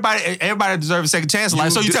 Everybody deserves a second chance in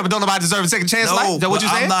life. So you tell me don't nobody deserve a second chance in life? Is that what you're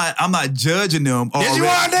saying? I'm not judging them. Yes, you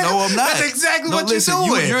are, nigga. No, I'm not. That's exactly what you're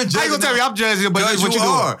doing. You're judging. How you gonna tell me I'm judging them, but that's what you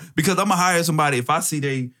are? Because I'm gonna hire somebody if I see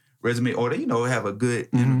they resume, or they, have a good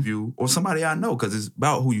interview, or somebody I know, because it's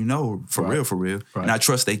about who you know, for real. Right. And I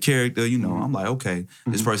trust their character, I'm like, okay,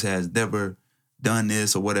 this person has never done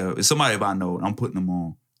this or whatever. It's somebody if I know, I'm putting them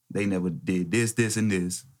on. They never did this, and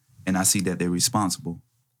this, and I see that they're responsible.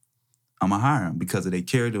 I'm going to hire them because of their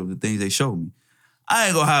character, the things they show me. I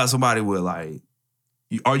ain't going to hire somebody with, like,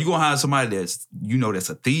 are you going to hire somebody that's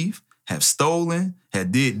a thief? have stolen,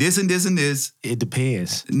 have did this and this and this. It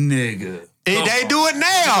depends. Nigga. They do it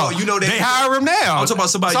now. You know they hire him now. I'm talking about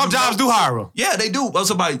somebody. Some jobs do hire him. Yeah, they do. But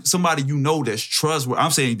somebody you know that's trustworthy.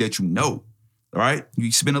 I'm saying that you know, right?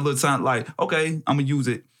 You spend a little time like, okay, I'm gonna use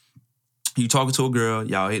it. You talking to a girl,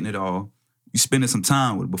 y'all hitting it all. You spending some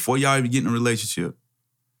time with her before y'all even get in a relationship.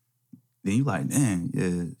 Then you like, man,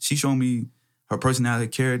 yeah, she showing me her personality,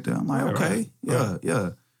 character. I'm like, okay,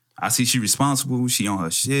 yeah. I see she responsible. She on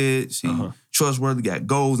her shit. She trustworthy, got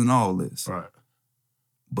goals and all this. Right.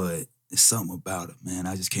 But it's something about her, man.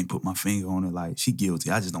 I just can't put my finger on her. Like, she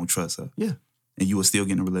guilty. I just don't trust her. Yeah. And you will still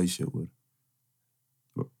get in a relationship with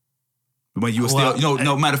her. But you will still,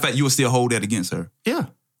 no matter of fact, you will still hold that against her. Yeah.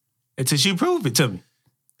 Until she prove it to me.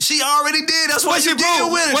 She already did. That's why she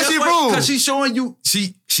deal with it. What she proved? Because she's showing you,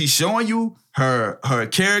 she's showing you her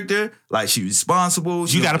character, like she's responsible.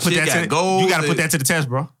 You gotta put that to the test,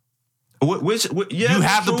 bro. You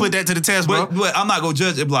have to put that to the test, bro. But I'm not gonna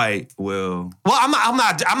judge it like, well. Well, I'm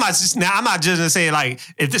not judging and saying like,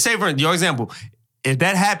 if the say for your example, if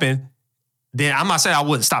that happened, then I'm not saying I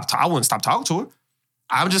wouldn't stop talking to her.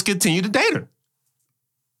 I would just continue to date her.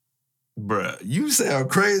 Bruh, you sound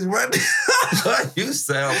crazy right now. You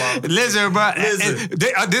sound Listen, bro.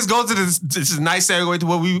 This goes to this is a nice segue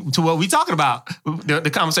to what we talking about.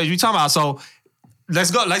 The conversation we talking about. So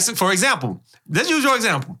let's go. Like for example, let's use your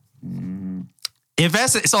example. Mm-hmm.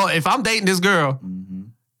 If I'm dating this girl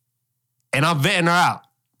and I'm vetting her out,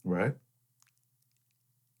 right?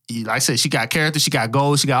 Like I said, she got character, she got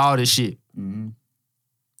goals, she got all this shit. Mm-hmm.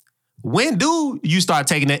 When do you start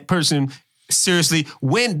taking that person seriously?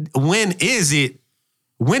 When is it?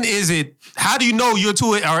 How do you know you're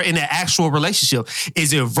two are in an actual relationship?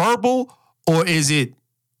 Is it verbal or is it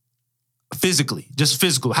physically? Just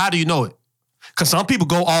physical. How do you know it? Because some people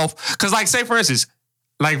go off. Because like say for instance,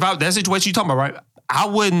 like if that situation you talking about, right? I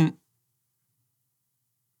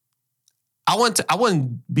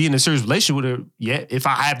wouldn't be in a serious relationship with her yet if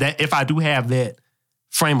I do have that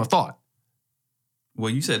frame of thought. Well,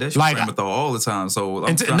 you said that's your frame of thought all the time. So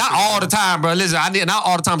not all the time, bro. Listen, not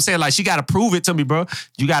all the time saying like she got to prove it to me, bro.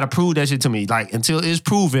 You got to prove that shit to me. Like until it's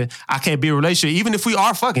proven, I can't be in a relationship. Even if we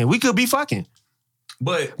are fucking, we could be fucking.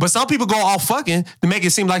 But some people go off fucking to make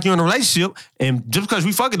it seem like you're in a relationship, and just because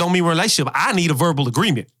we fucking don't mean we're in a relationship. I need a verbal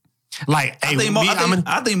agreement. Like, hey,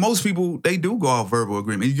 I think most people they do go off verbal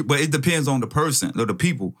agreement, but it depends on the person or the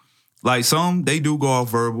people. Like some they do go off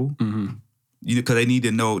verbal. Mm-hmm. Because they need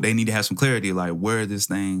to know, they need to have some clarity, like, where is it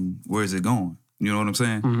going? You know what I'm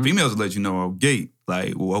saying? Mm-hmm. Females will let you know, gate.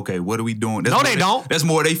 Like, well, okay, what are we doing? No, they don't. That's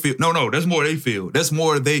more they feel. No, that's more they feel. That's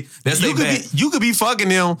more they, that's they bad. You could be fucking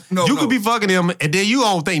them. You could be fucking them, and then you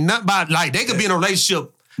don't think nothing about, like, they could be in a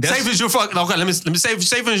relationship. Say if it's your fucking, okay, let me say if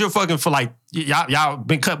it's your fucking for, like, y'all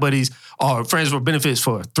been cut buddies or friends with benefits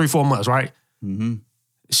for 3-4 months, right? Mm-hmm.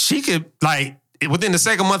 She could, like, within the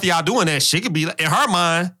second month of y'all doing that, she could be, in her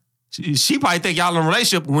mind, she probably think y'all in a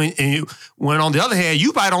relationship when on the other hand,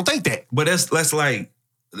 you probably don't think that. But that's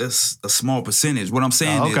a small percentage. What I'm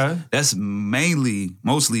saying is that's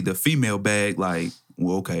mostly the female bag, like,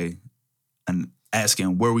 well, okay, and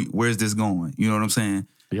asking where's this going? You know what I'm saying?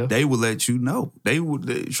 Yeah. They will let you know.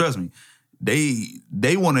 Trust me.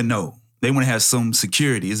 They want to know. They want to have some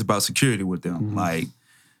security. It's about security with them. Mm-hmm. Like,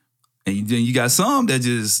 and then you got some that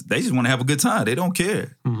they just want to have a good time. They don't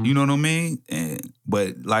care. Mm-hmm. You know what I mean?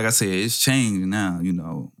 But like I said, it's changed now. You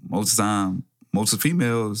know, most of the time, most of the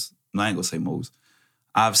females, I ain't gonna say most.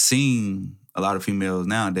 I've seen a lot of females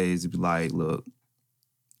nowadays be like, look,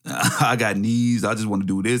 I got needs. I just want to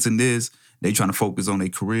do this and this. They trying to focus on their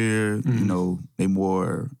career. Mm-hmm. You know, they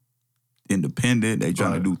more independent. They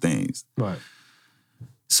trying to do things. Right.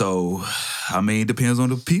 So, I mean, it depends on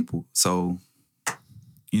the people. So,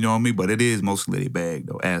 you know what I mean? But it is mostly their bag,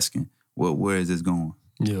 though, asking, well, where is this going?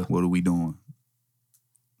 Yeah. What are we doing?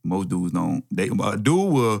 Most dudes don't. A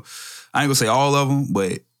dude will, I ain't gonna say all of them,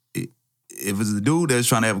 but if it's a dude that's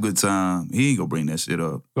trying to have a good time, he ain't gonna bring that shit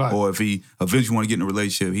up. Right. Or if he eventually want to get in a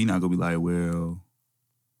relationship, he not gonna be like, well.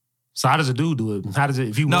 So how does a dude do it? How does it,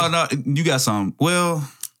 if you want? No, you got some, well.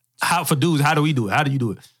 For dudes, how do we do it? How do you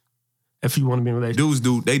do it? If you want to be in a relationship.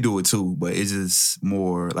 Dudes they do it too, but it's just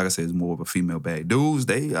more, like I said, it's more of a female bag. Dudes,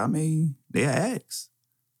 they ask,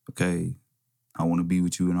 okay, I want to be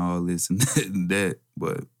with you and all this and that,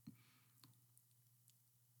 but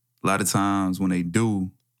a lot of times when they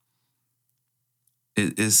do,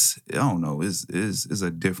 it's I don't know, it's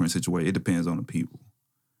a different situation. It depends on the people.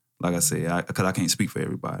 Like I said, because I can't speak for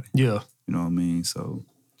everybody. Yeah. You know what I mean? So.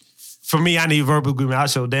 For me, I need verbal agreement. I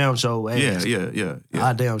show damn show ass. Yeah.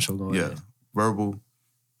 I damn show going ass. Verbal,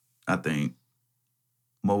 I think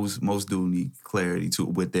most do need clarity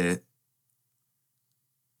with that.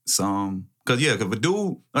 Because if a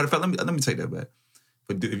dude, matter of fact, let me take that back.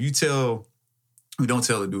 But if you don't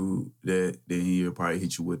tell a dude that, then he'll probably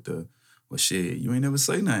hit you with the, well, shit, you ain't never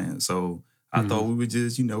say nothing. So I thought we were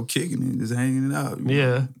just, kicking it, just hanging it out.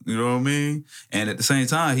 Yeah. You know what I mean? And at the same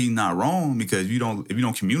time, he's not wrong because if you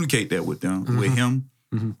don't communicate that with them, with him,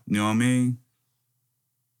 you know what I mean?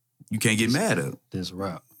 You can't get mad at him. That's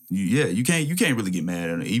right. You can't really get mad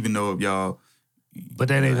at him, even though if y'all. But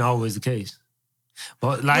that ain't always the case.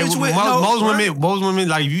 But like Most women,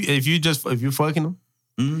 like if you're fucking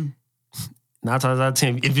them, 9 times out of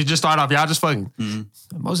 10, if you just start off, y'all just fucking.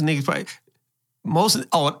 Most niggas probably.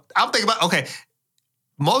 I'm thinking about, okay.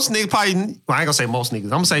 Most niggas probably, well, I ain't gonna say most niggas. I'm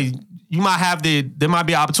gonna say you might have there might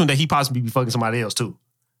be an opportunity that he possibly be fucking somebody else too.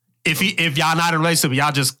 If y'all not in a relationship,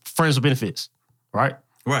 y'all just friends with benefits, right?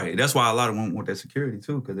 Right. That's why a lot of women want that security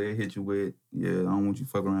too, because they hit you with, I don't want you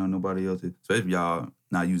fucking around nobody else. Especially if y'all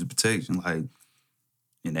not using protection, like,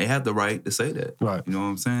 and they have the right to say that. Right. You know what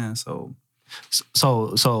I'm saying?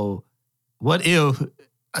 So what if,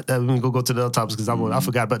 let me go to the other topics because I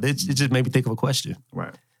forgot, but it just made me think of a question.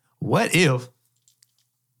 Right. What if,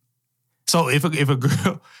 so if a girl,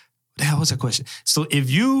 what the hell was that question? So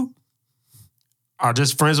if you are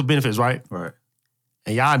just friends with benefits, right? Right.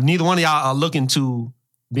 And y'all, neither one of y'all are looking to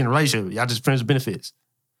be in a relationship. Y'all just friends with benefits.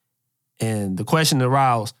 And the question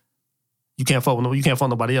aroused, you can't fuck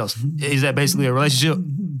nobody else. Is that basically a relationship?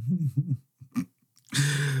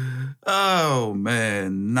 Oh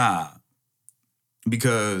man, nah.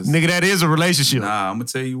 Because nigga, that is a relationship. Nah, I'm gonna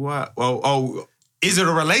tell you what. Oh, is it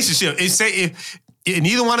a relationship? It's say if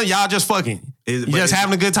neither one of y'all just fucking. You just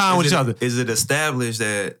having a good time with each other. Is it established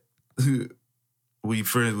that we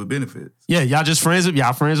friends with benefits? Yeah, y'all just friends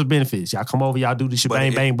with benefits. Y'all come over, y'all do this shit,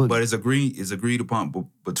 bang boogie. But it's agreed upon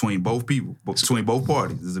between both people, between both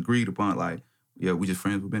parties. It's agreed upon, like, we just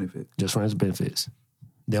friends with benefits. Just friends with benefits.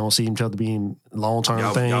 They don't see each other being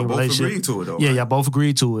long-term thing. Y'all both relationship. agreed to it, though. Yeah, right? Y'all both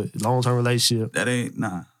agreed to it. Long-term relationship. That ain't,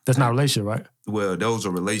 nah. That's not a relationship, right? Well, those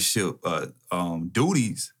are relationship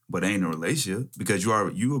duties, but ain't a relationship because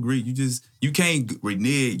you agree. You can't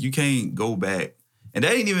renege. You can't go back. And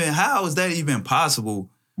that ain't even, how is that even possible?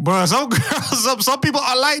 Bro, some girls, some people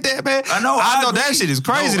are like that, man. I know that shit is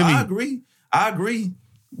crazy to me. I agree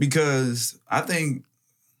because I think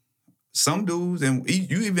some dudes, and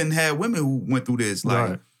you even had women who went through this,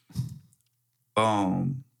 like,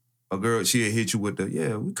 a girl, she'll hit you with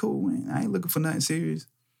we cool, man. I ain't looking for nothing serious.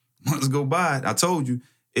 Months go by, I told you,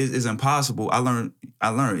 it's impossible. I learned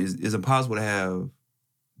it's impossible to have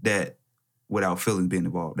that without feelings being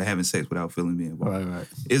involved, to having sex without feelings being involved. Right.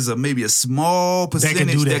 It's maybe a small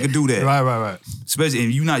percentage that can do that. Right. Especially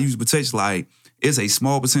if you not using protection, like, it's a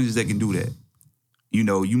small percentage that can do that.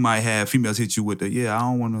 You might have females hit you with I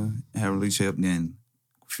don't want to have a relationship, and then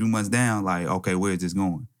a few months down, like, okay, where is this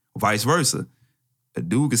going? Vice versa. A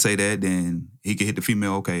dude could say that, then he could hit the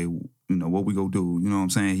female, okay, what we gonna do? You know what I'm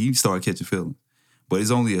saying? He start catching feelings. But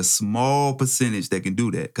it's only a small percentage that can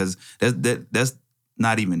do that, because that's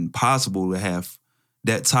not even possible to have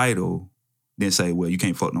that title, then say, well, you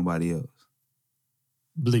can't fuck nobody else.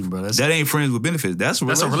 Believe me, bro. That ain't friends with benefits. That's a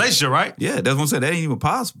relationship, right? Yeah, that's what I'm saying. That ain't even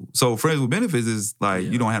possible. So friends with benefits is like,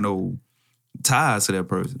 you don't have no ties to that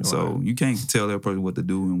person. Right. So you can't tell that person what to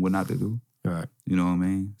do and what not to do. Right. You know what I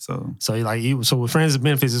mean? So with friends with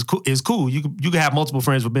benefits, it's cool. You can have multiple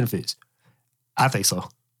friends with benefits. I think so.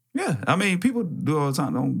 Yeah. I mean, people do all the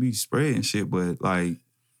time. Don't be spreading shit, but like,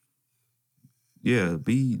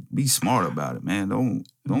 be smart about it, man.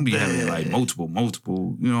 Don't be having like multiple,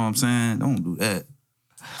 you know what I'm saying? Don't do that.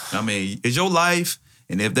 I mean, it's your life,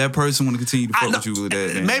 and if that person want to continue to fuck with you with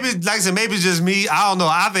that, then maybe, like I said, maybe it's just me. I don't know.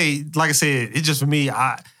 I think, like I said, it's just for me.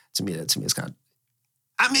 To me, it's kind of.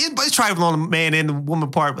 I mean, it's trifling on the man and the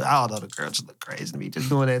woman part, but I don't know. The girls just look crazy to me just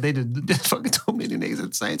doing that. They just fucking too many niggas at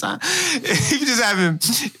the same time.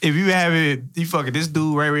 You fucking this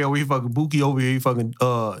dude right over here, fucking Buki over here, you fucking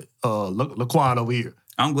Laquan over here.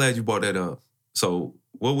 I'm glad you brought that up. So,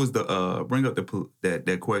 what was the bring up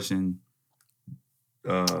that question?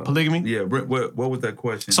 Polygamy? Yeah. What was that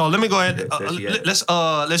question? So let me go ahead. Let's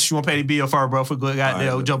you want to pay the bill first, bro. If we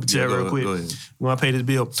go jump into that real quick. Go ahead. We want to pay this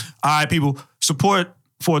bill. All right, people. Support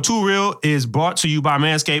for Too Real is brought to you by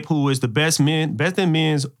Manscaped, who is the best in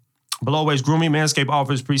men's below waist grooming. Manscaped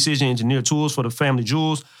offers precision engineered tools for the family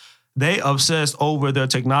jewels. They obsessed over their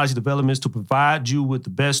technology developments to provide you with the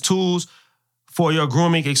best tools for your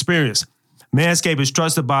grooming experience. Manscaped is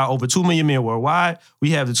trusted by over 2 million men worldwide.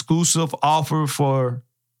 We have an exclusive offer for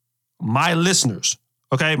my listeners.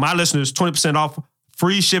 Okay, my listeners, 20% off,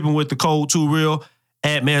 free shipping with the code 2real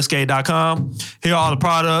at manscaped.com. Here are all the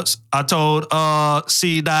products. I told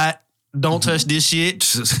C. Dot don't touch this shit.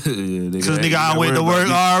 Cause Cause nigga, I went to work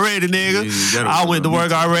already, nigga. I went to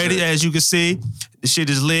work already, as you can see. The shit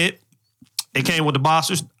is lit. It came with the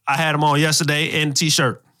boxers. I had them on yesterday and the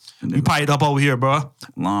t-shirt. You piped up over here, bro.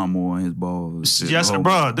 Lawnmower in his balls. Yes,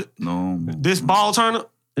 bro. No. This ball turner,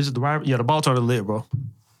 is it the right? Yeah, the ball turner lit, bro.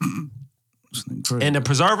 And the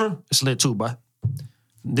preserver, it's lit too, bro.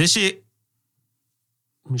 This shit,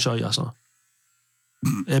 let me show y'all something.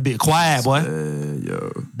 That bit quiet, boy.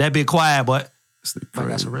 Yo. That bit quiet, boy. I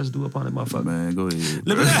got some residue up on it, motherfucker. Man, go ahead.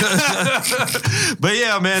 But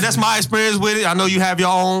yeah, man, that's my experience with it. I know you have your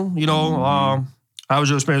own, you know. How was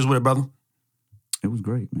your experience with it, brother? It was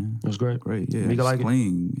great, man. It was great. Great, yeah. Nigga like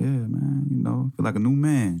clean. Yeah, man. You know, feel like a new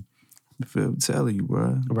man. I feel telling you,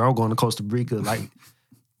 bro. Bro, I'm going to Costa Rica, like,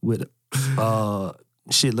 with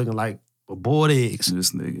shit looking like boiled eggs.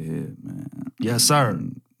 This nigga here, man. Yes, sir.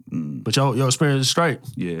 But your experience is straight.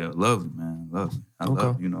 Yeah, love it, man. Love it. I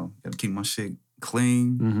love, you know, gotta keep my shit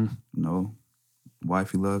clean. You know,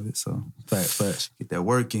 wifey love it, so. Facts. Get that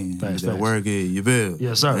work in. Facts. Get that work in. You feel?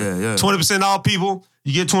 Yes, sir. Yeah. 20% off, people.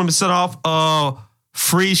 You get 20% off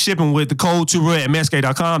free shipping with the code 2REAL at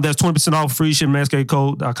manscaped.com. That's 20% off free shipping at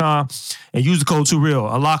manscaped.com. And use the code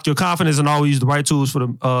 2REAL. Unlock your confidence and always use the right tools for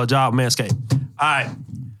the job Manscaped. All right.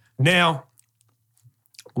 Now,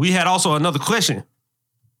 we had also another question.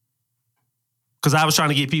 Because I was trying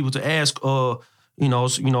to get people to ask, we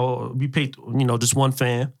picked, just one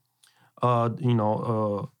fan, amongst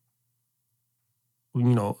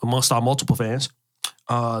our multiple fans,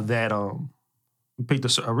 that we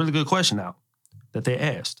picked a really good question out that they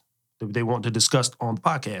asked, that they want to discuss on the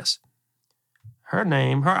podcast. Her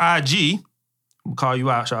name, her IG, I'm going to call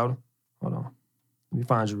you out, shout. Hold on. Let me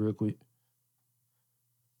find you real quick.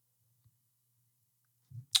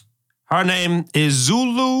 Her name is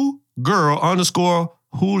Zulu Girl _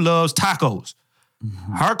 who loves tacos.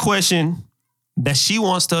 Her question that she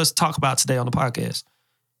wants us to talk about today on the podcast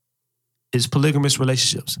is polygamous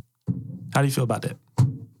relationships. How do you feel about that?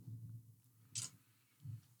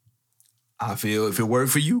 I feel if it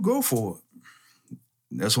worked for you, go for it.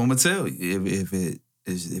 That's what I'm gonna tell you.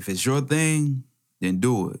 If it's your thing, then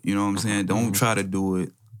do it. You know what I'm saying? Don't try to do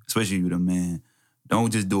it, especially if you're the man.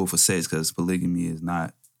 Don't just do it for sex, because polygamy is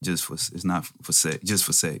not just for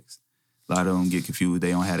sex. A lot of them get confused.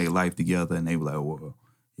 They don't have their life together, and they be like, well,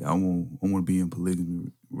 yeah, I want to be in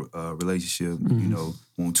polygamy relationship. You know,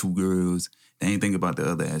 want 2 girls. They ain't think about the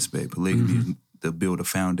other aspect. Polygamy is to build a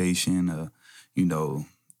foundation.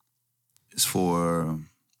 It's for,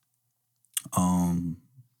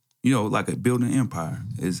 like a building empire.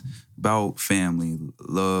 It's about family,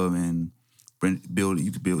 love, and you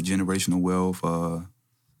can build generational wealth,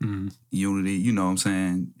 unity. You know what I'm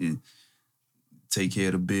saying? Take care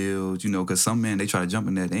of the bills, because some men, they try to jump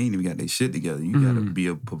in that, they ain't even got their shit together. You got to be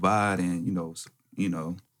a provider and,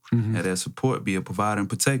 have that support, be a provider and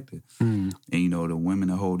protector. And, the women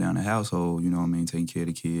that hold down the household, taking care of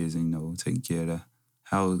the kids and, taking care of the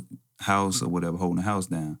house or whatever, holding the house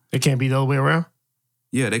down. It can't be the other way around?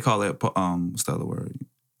 Yeah, they call that, what's the other word?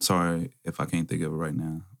 Sorry if I can't think of it right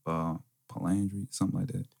now. Polyandry, something like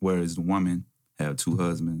that. Whereas the woman have 2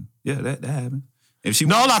 husbands. Yeah, that happened. If she I'm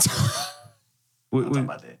not talking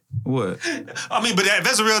about that. What? I mean, but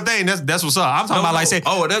that's a real thing. That's what's up. I'm talking about like say.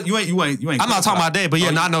 Oh, you ain't. I'm not talking about that, but yeah,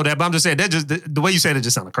 I know that. But I'm just saying that just the way you said it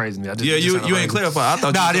just sounded crazy to me. You ain't clarified. I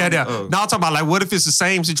thought. No, I'm talking about like what if it's the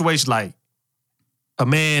same situation, like a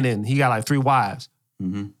man and he got like 3 wives,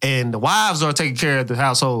 and the wives are taking care of the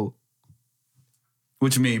household.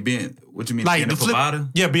 What you mean like being a provider?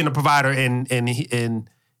 Yeah, being a provider and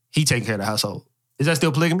he taking care of the household. Is that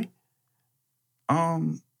still polygamy?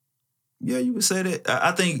 Yeah, you would say that.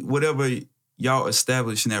 I think whatever y'all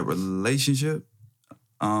establish in that relationship,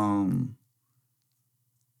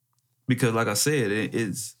 because like I said,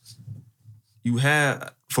 it's you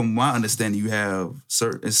have, from my understanding, you have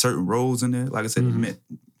certain roles in there. Like I said,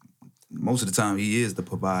 most of the time he is the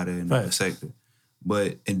provider and the protector.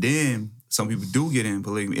 And then some people do get in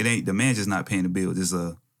polygamy. It ain't the man just not paying the bills. It's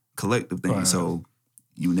a collective thing. Right. So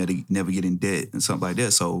you never get in debt and something like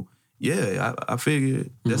that. So yeah, I figured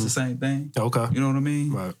that's the same thing. Okay. You know what I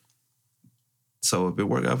mean? Right. So if it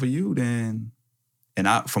worked out for you, then,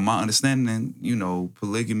 from my understanding,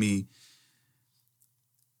 polygamy,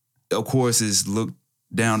 of course, is looked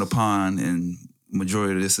down upon in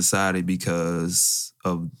majority of this society because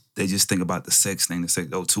of they just think about the sex thing. They say,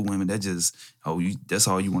 2 women, that's all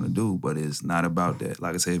you want to do. But it's not about that.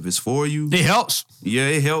 Like I said, if it's for you, it helps. Yeah,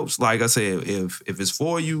 it helps. Like I said, if it's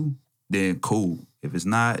for you, then cool. If it's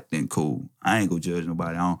not, then cool. I ain't gonna judge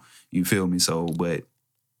nobody. You feel me? So, but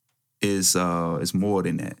it's more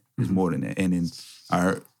than that. It's more than that. And then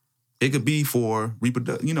it could be for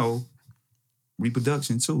reproduction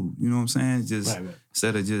too. You know what I'm saying? Just Right.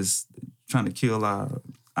 instead of just trying to kill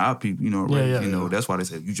our people, that's why they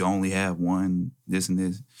say you should only have one, this and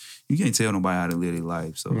this. You can't tell nobody how to live their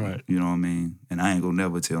life. So Right. you know what I mean? And I ain't gonna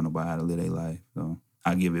never tell nobody how to live their life. So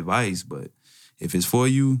I give advice, but if it's for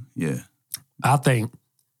you, yeah. I think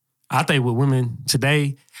with women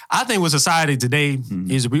today, I think with society today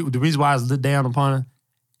is the reason why it's looked down upon it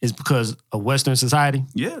is because of Western society.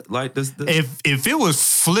 Yeah, like this. If it was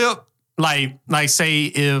flipped, like say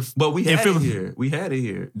if But we had if it here. We had it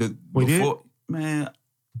here. We did? Man,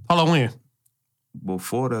 hold on, when?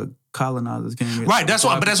 before the colonizers came here. Right, that's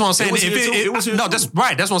what I'm saying. It was here too. It was here no, too. that's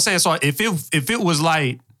right. That's what I'm saying. So if it was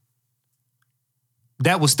like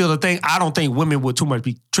that was still a thing, I don't think women would too much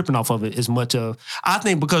be tripping off of it as much of. I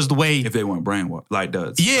think because the way if they weren't brainwashed, like the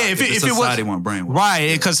if the it was society weren't brainwashed,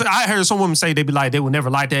 right? Because I heard some women say they'd be like they would never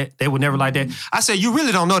like that. They would never like that. I said you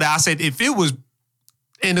really don't know that. I said if it was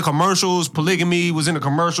in the commercials, polygamy was in the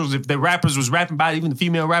commercials. If the rappers was rapping about it, even the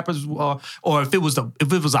female rappers, or if it was a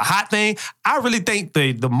hot thing, I really think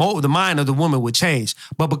the mind of the woman would change.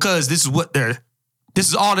 But because this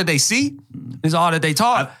is all that they see, this is all that they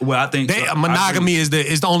taught. I think monogamy is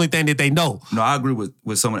the only thing that they know. No, I agree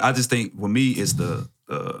with someone. I just think for me, it's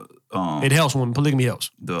It helps when polygamy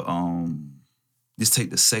helps. Just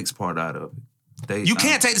take the sex part out of it. You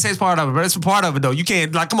can't take the sex part of it, but it's a part of it though. You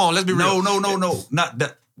can't come on, let's be real. No. Not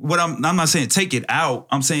that. I'm not saying take it out.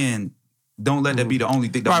 I'm saying don't let that be the only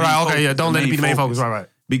thing. Right, okay, yeah. Don't let it be the main focus. Right.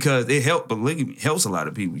 Because polygamy helps a lot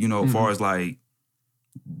of people. As far as like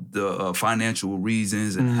the financial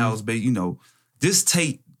reasons and house based. Just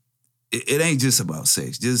take. It ain't just about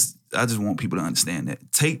sex. I just want people to understand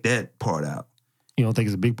that. Take that part out. You don't think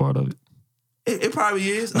it's a big part of it? It probably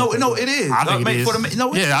is. No, it is. I think it is. For the man.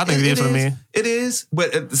 No, I think it is for the man. It is,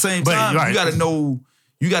 but at the same time, right.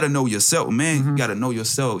 you gotta know yourself, man. You gotta know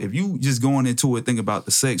yourself. If you just going into it, think about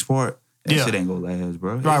the sex part, that shit ain't gonna last,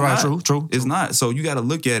 bro. Right, true. It's not. So you gotta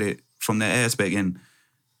look at it from that aspect. And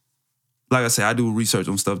like I said, I do research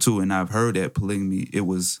on stuff too, and I've heard that polygamy, it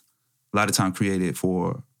was a lot of time created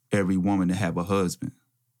for every woman to have a husband.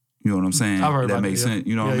 You know what I'm saying? I've heard that about makes that, sense.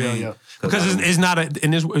 You know what I mean? Yeah. Because it's not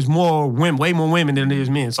it's more women, way more women than it is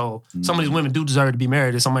men. So some of these women do deserve to be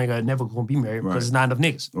married, and somebody never gonna be married because there's not enough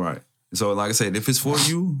niggas. Right. So like I said, if it's for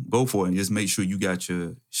you, go for it. And just make sure you got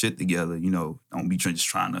your shit together. Don't be just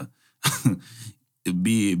trying to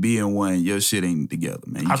be in one. Your shit ain't together,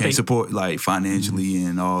 man. You can't support like financially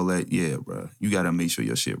and all that. Yeah, bro. You gotta make sure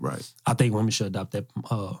your shit right. I think women should adopt that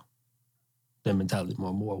mentality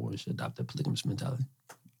more. More women should adopt that polygamous mentality.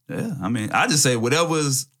 Yeah, I mean, I just say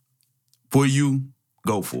whatever's for you,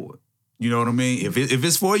 go for it. You know what I mean? If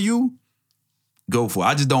it's for you, go for it.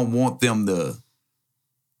 I just don't want them to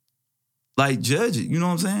like judge it. You know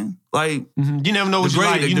what I'm saying? Like you never know what you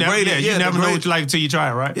like. You never know what you like until you try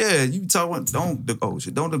it, right? Yeah, you talk about don't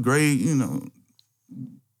degrade.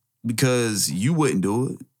 Because you wouldn't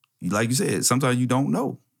do it. Like you said, sometimes you don't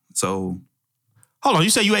know. So hold on, you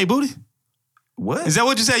say you ate booty? What? Is that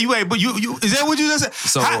what you said? You ate, but you is that what you just said?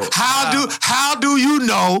 So how do you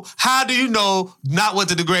know? How do you know not what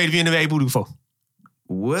to degrade if you never ate booty before?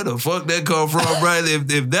 Where the fuck that come from, bro?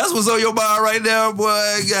 If that's what's on your mind right now,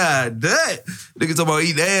 boy, God, that nigga talking about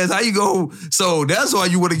eating ass. How you go? So that's why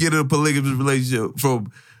you want to get in a polygamous relationship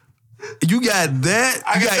from. You got that.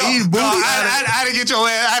 You got eating booty. I didn't get your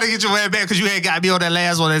ass. I didn't get your ass back because you ain't got me on that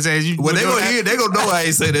last one that says you. Well, they gonna hear. They gonna know I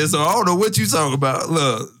ain't say that. So I don't know what you talking about.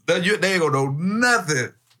 Look, they ain't gonna know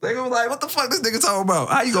nothing. They gonna be like, what the fuck this nigga talking about?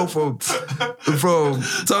 How you go from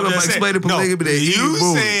talking about explaining polygamy to eating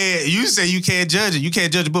booty? You said you can't judge it. You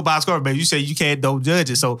can't judge a book by its cover, baby. You say you don't judge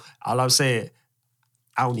it. So all I'm saying,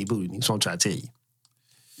 I don't need booty. That's what I'm trying to tell you.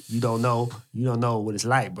 You don't know what it's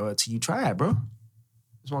like, bro, until you try it, bro.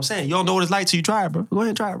 That's what I'm saying. You don't know what it's like till you try it, bro. Go ahead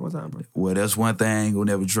and try it one time, bro. Well, that's one thing I ain't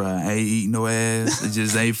gonna never try. I ain't eating no ass. It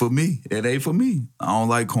just ain't for me. It ain't for me. I don't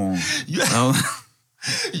like corn. You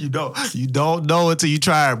don't know until you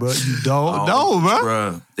try it, bro. You don't know, bro.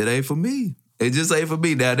 Bro, it ain't for me. It just ain't for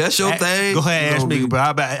me. Now, that's your thing. Go ahead and ask Mika, bro.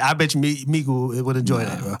 I bet you Mika would enjoy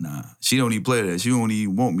that, bro. Nah. She don't even play that. She don't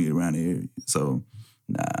even want me around here. So,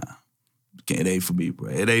 nah. It ain't for me,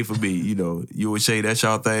 bro. It ain't for me. You and Shay, that's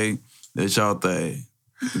y'all thing. That's y'all thing.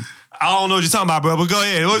 I don't know what you're talking about, bro, but go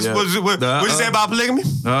ahead. What you say about polygamy?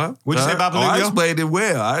 What you say about polygamy? I explained it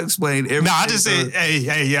well. I explained everything. No, I just said,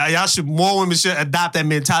 hey, more women should adopt that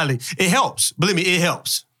mentality. It helps. Believe me, it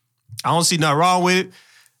helps. I don't see nothing wrong with it.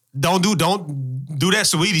 Don't do that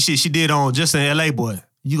sweetie shit she did on Just an LA Boy.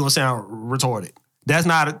 You gonna sound retarded. That's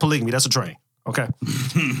not polygamy. That's a train. Okay.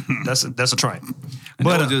 that's a train. And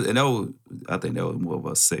But that was just, and that was, I think that was more of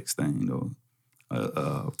a sex thing,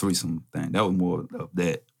 threesome thing. That was more of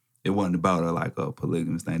that. It wasn't about a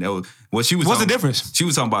polygamous thing. That was what she was. What's the talking- difference? She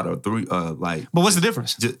was talking about a three, But what's the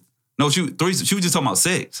difference? threesome. She was just talking about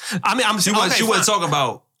sex. I mean, She wasn't talking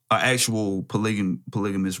about an actual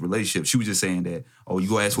polygamous relationship. She was just saying that, you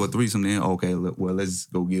go ask for a threesome, then okay, well let's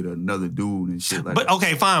go get another dude and shit like But that.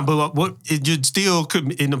 okay, fine. But what you still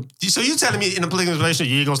could so you telling me in a polygamous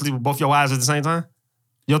relationship you ain't gonna sleep with both your wives at the same time?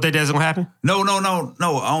 You don't think that's gonna happen? No. I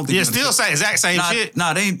don't think. Yeah, still say exact same shit.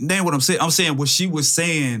 Nah, they ain't what I'm saying. I'm saying what she was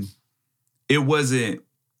saying. It wasn't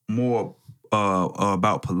more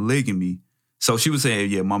about polygamy. So she was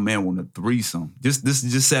saying, yeah, my man want a threesome. Just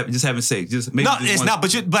having sex. Just maybe No, just it's one- not.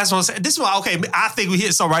 But that's what I'm saying. This is why. Okay, I think we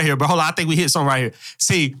hit something right here. But hold on, I think we hit something right here.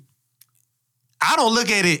 See, I don't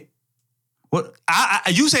look at it. What?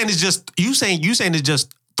 You saying it's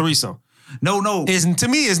just threesome. No. To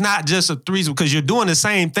me, it's not just a threesome because you're doing the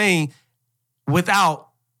same thing without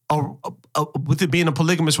with it being a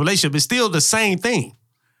polygamous relationship. It's still the same thing.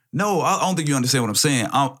 No, I don't think you understand what I'm saying.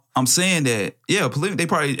 I'm saying that, yeah, polygamy, they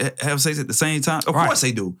probably have sex at the same time. Of Right. course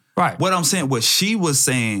they do. Right. What I'm saying, what she was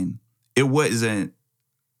saying, it wasn't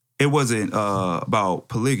about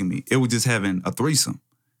polygamy. It was just having a threesome.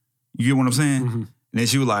 You get what I'm saying? Mm-hmm. And then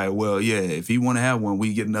she was like, well, yeah, if he want to have one,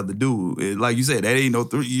 we get another dude. Like you said, that ain't no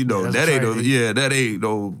that ain't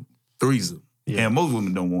no threesome. Yeah. And most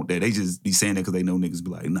women don't want that. They just be saying that because they know niggas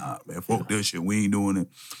be like, nah, man, fuck that shit. We ain't doing it.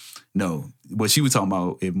 No. But she was talking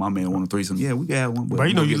about if my man want a threesome, yeah, we can have one. But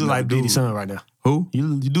you know we you gonna look get like another Diddy's dude. son right now. Who?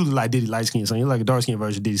 You do look like Diddy light skinned son. You look like a dark skinned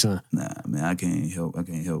version of Diddy's son. Nah, man, I can't help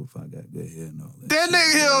if I got good hair and all that. That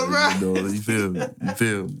nigga here, bro. You feel me? You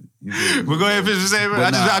feel me? But go ahead and finish the same. But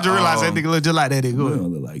I just realized that nah, nigga look just like that nigga. Go We ahead.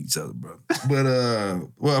 don't look like each other, bro. But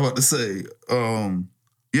what I'm about to say,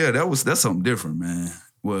 yeah, that's something different, man.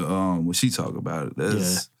 When she talk about it,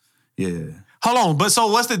 that's yeah. Hold on, but so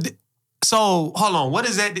what's the? So hold on, what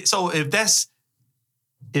is that? So if that's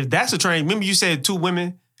a train, remember you said a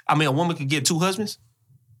woman could get two husbands?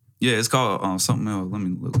 Yeah, it's called something else. Let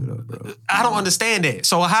me look it up, bro. I don't understand that.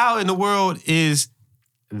 So how in the world is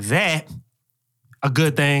that a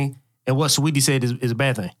good thing and what Sweetie said is a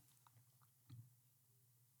bad thing?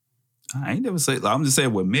 I ain't never say. I'm just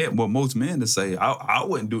saying what most men to say. I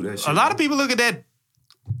wouldn't do that shit. A lot of people look at that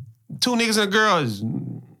two niggas and a girl is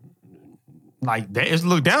like that. It's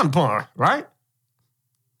looked down upon, right?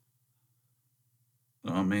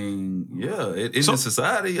 I mean, yeah, in So- the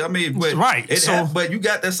society. I mean, but Right, but you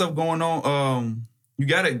got that stuff going on. You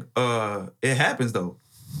got it. It happens though.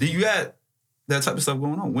 You got that type of stuff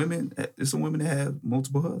going on. Women, there's some women that have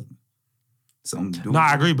multiple husbands. Some do. No,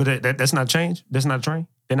 I agree, but that's not change. That's not a train.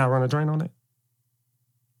 They're not running a train on that.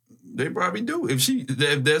 They probably do. If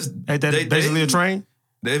that's Ain't that basically a train?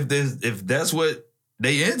 If that's what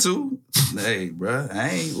they into, hey, bro, I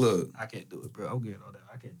ain't look. I can't do it, bro. I'm good on that.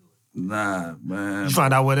 I can't do it. Nah, man. You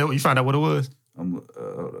find out what it was? Hold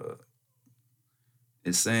up.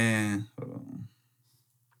 It's saying, hold on.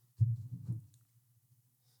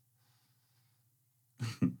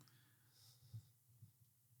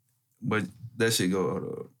 But that shit go,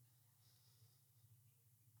 hold up.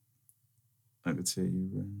 I can tell you,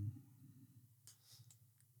 bro.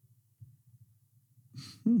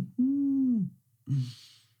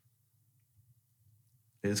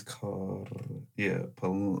 It's called,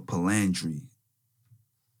 Palandry.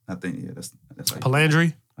 I think, that's how you,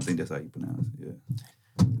 Palandry? I think that's how you pronounce it,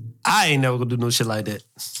 yeah. I ain't never gonna do no shit like that.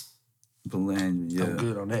 Palandry, yeah. I'm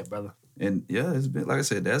good on that, brother. And yeah, it's been, like I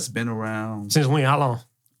said, that's been around Since when? How long?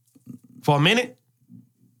 For a minute?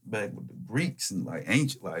 back with the Greeks and like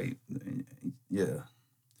ancient, like, yeah.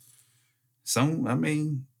 Some, I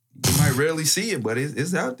mean, you might rarely see it, but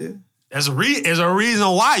it's out there. There's a reason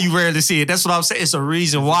why you rarely see it. That's what I'm saying. It's a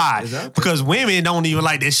reason why. It's out there. Because women don't even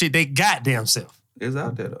like that shit they goddamn self. It's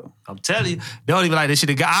out there though. I'm telling you, they don't even like that shit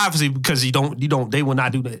they got. Obviously, because they will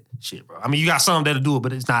not do that shit, bro. I mean, you got some that'll do it,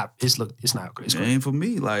 but it's not It ain't for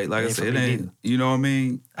me. Like I Ain't said, for it me ain't. neither. You know what I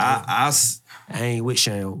mean? I ain't with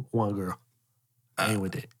sharing one girl. I ain't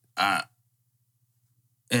with that.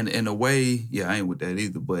 And in a way, yeah, I ain't with that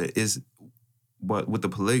either. But with the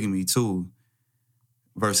polygamy too,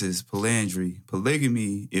 versus polyandry.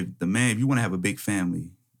 Polygamy, if you want to have a big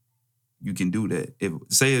family, you can do that. If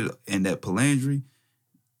say in that polyandry,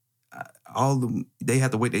 they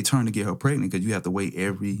have to wait their turn to get her pregnant because you have to wait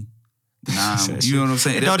every 9. You know what I'm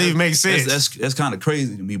saying? It don't even make sense. That's kind of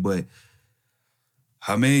crazy to me. But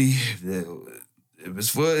I mean, if it's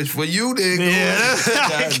for you, then Yeah, go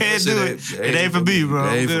ahead. I can't do it. It ain't for me, bro.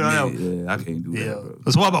 It ain't Good on for that me. Yeah, I can't do Yeah. that,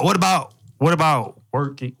 bro. So what about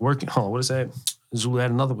working. What is that? Zulu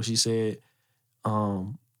had another one. She said,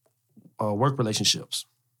 work relationships.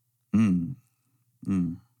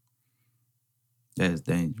 That's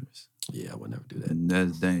dangerous. Yeah, I would never do that. And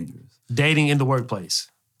that's dangerous. Dating in the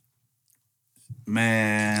workplace.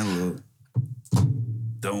 Man, look.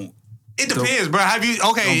 Don't. It depends, bro.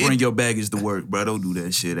 Don't bring your baggage to work, bro. Don't do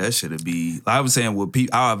that shit. That should be. I was saying,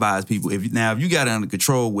 I advise people if you got it under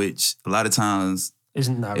control, which a lot of times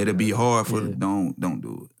it'll be hard for. Don't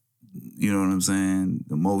do it. You know what I'm saying?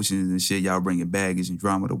 Emotions and shit. Y'all bringing baggage and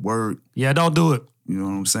drama to work. Yeah, don't do it. You know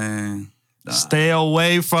what I'm saying? Nah. Stay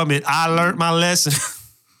away from it. I learned my lesson.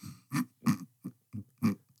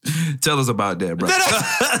 Tell us about that, bro.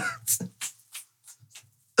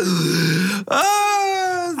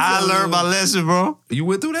 I learned my lesson, bro. You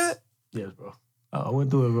went through that? Yes, bro. I went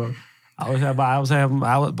through it,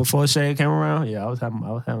 bro. Before Shay came around. Yeah, I was having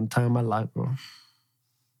the time of my life, bro.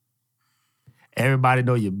 Everybody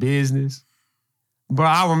know your business, bro.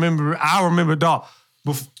 I remember, dog.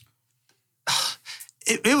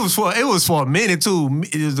 It was for a minute too.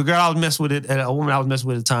 It was the girl I was messing with, and a woman I was messing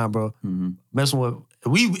with at the time, bro. Messing with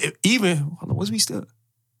was we still?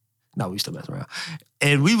 No, we still messing around,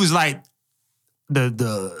 and we was like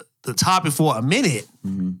the topic for a minute,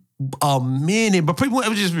 but people, it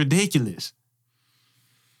was just ridiculous.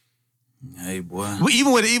 Hey, boy. I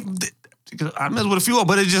messed with a few,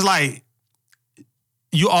 but it's just like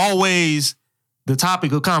you always the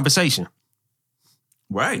topic of conversation.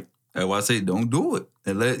 Right. That's why I say don't do it.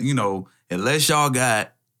 Unless y'all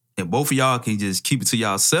got, and both of y'all can just keep it to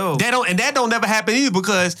yourself. That don't never happen either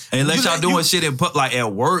because unless y'all doing shit like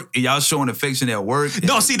at work and y'all showing affection at work.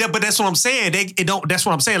 No, see that, but that's what I'm saying. That's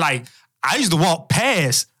what I'm saying. Like I used to walk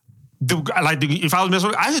past if I was messing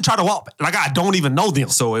with, I used to try to walk like I don't even know them.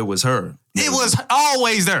 So it was her. It was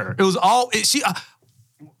always there. It was she.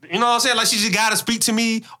 You know what I'm saying? Like she just got to speak to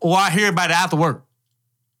me, or I hear about it after work.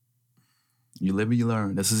 You live and you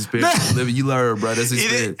learn. That's his spirit. You live and you learn, bro. That's his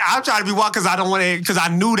spirit. I'm trying to be wild because I don't want to, because I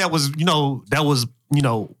knew that was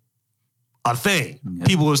a thing. Yeah.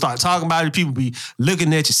 People would start talking about it. People be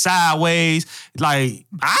looking at you sideways. Like,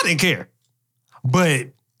 I didn't care. But,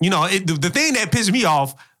 the thing that pissed me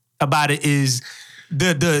off about it is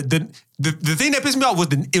the thing that pissed me off was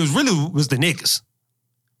the niggas.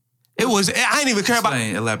 I didn't even care about.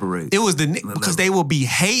 Elaborate. It was because they will be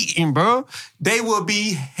hating, bro. They will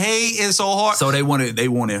be hating so hard. So they wanted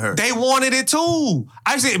her. They wanted it too.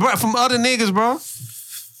 I said, bro, from other niggas, bro.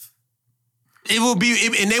 It will be,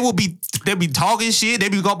 and they'll be talking shit. They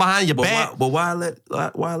be going behind your back. But why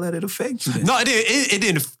let it affect you then? No, it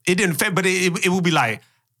didn't affect. But it would be like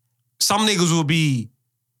some niggas will be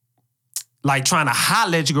like trying to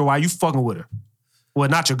holler at your girl while you fucking with her. Well,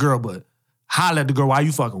 not your girl, but holler at the girl while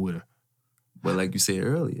you fucking with her. But like you said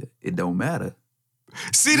earlier, it don't matter.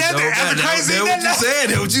 See, that's crazy. That's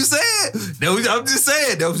what you said. I'm just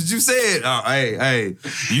saying. That's what you said. Oh, hey.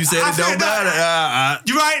 You said it don't matter.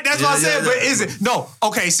 You're right. That's what I said. But is it? No.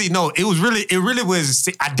 Okay. See, no. It really was.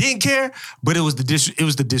 I didn't care, but it was the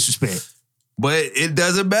disrespect. But it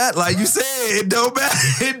doesn't matter. Like you said, it don't matter.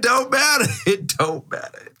 It don't matter. It don't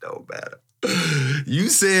matter. It don't matter. You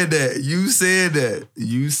said that.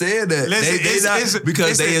 Listen,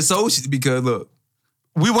 because they associate. Because look,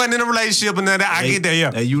 we wasn't in a relationship, and then I get that.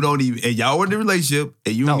 Yeah, and you don't even. And y'all were in a relationship,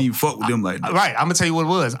 and you don't even fuck with them like that. Right. I'm gonna tell you what it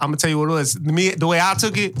was. The way I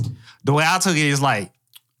took it is like,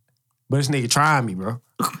 but this nigga trying me, bro.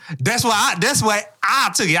 That's why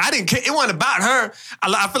I took it. I didn't care. It wasn't about her.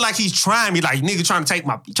 I feel like he's trying me, like nigga trying to take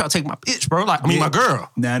my bitch, bro. Like my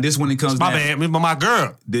girl. Now this when it comes my bad, my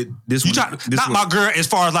girl. My girl as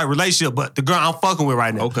far as like relationship, but the girl I'm fucking with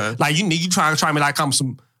right now. Okay. Like you trying to try me like I'm a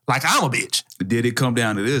bitch. Did it come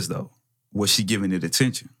down to this though? Was she giving it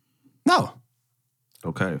attention? No.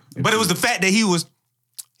 Okay. But it was the fact that he was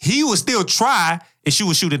still try and she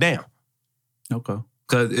would shoot it down. Okay.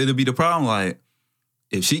 Cause it'll be the problem like.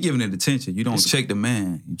 If she giving it attention, you don't check the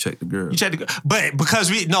man, you check the girl. But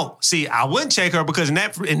because I wouldn't check her because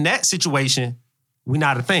in that situation, we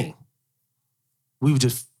not a thing. We were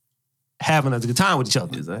just having a good time with each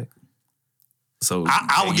other. Exactly. So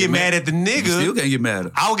I would get mad at the nigga. You still can't get mad at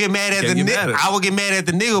him. I would get mad at the nigga. I would get mad at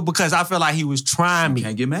the nigga because I felt like he was trying me. You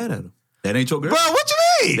can't get mad at him. That ain't your girl. Bro, what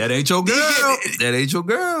you mean? That ain't your girl. That ain't your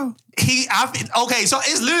girl. Okay, so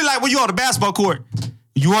it's literally like when you on the basketball court.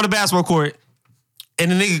 You on the basketball court. And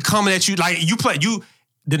the nigga coming at you like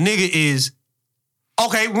the nigga is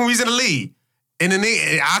okay when we was in the league, and the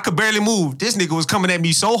nigga I could barely move. This nigga was coming at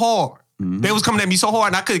me so hard, They was coming at me so hard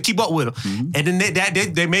and I couldn't keep up with them. And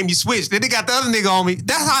then they made me switch. Then they got the other nigga on me.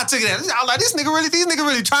 That's how I took it. I was like, these nigga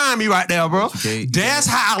really trying me right now, bro. That's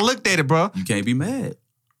how I looked at it, bro. You can't be mad.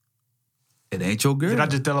 It ain't your girl. Did I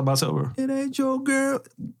just tell her myself, bro? It ain't your girl.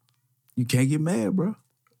 You can't get mad, bro.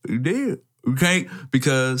 You did. You can't,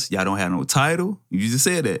 because y'all don't have no title. You just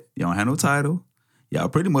said that. Y'all don't have no title. Y'all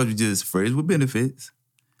pretty much just friends with benefits.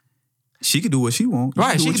 She can do what she want.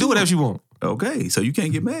 Right, she can do whatever she want. Okay, so you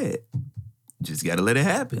can't get mad. Just gotta let it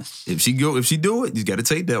happen. If she do it, you gotta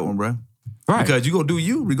take that one, bro. Right. Because you gonna do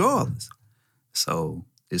you regardless. So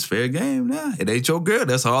it's fair game now. It ain't your girl.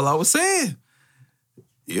 That's all I was saying.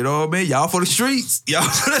 You know what I mean? Y'all for the streets. Y'all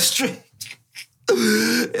for the streets.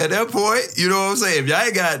 At that point, you know what I'm saying? If y'all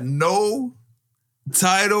ain't got no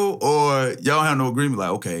title or y'all don't have no agreement,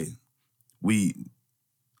 like, okay, we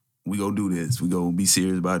gonna do this. We gonna be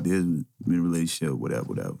serious about this in a relationship,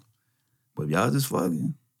 whatever. But if y'all just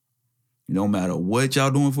fucking, no matter what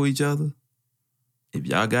y'all doing for each other, if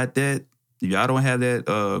y'all got that, if y'all don't have that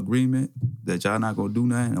agreement that y'all not gonna do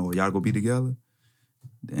nothing or y'all gonna be together,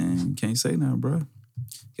 then you can't say nothing, bro. You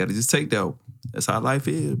gotta just take that. That's how life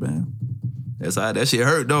is, man. That's how that shit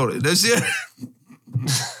hurt, don't it? That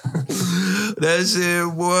shit,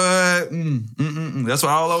 boy. That's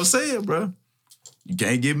what all I was saying, bro. You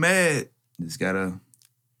can't get mad. Just gotta.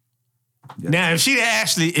 Now, if she'd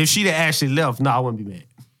have actually left, no, I wouldn't be mad.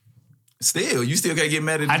 Still, you still can't get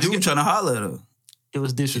mad at the dude trying to holler at her. It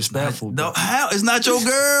was disrespectful. No, how? It's not your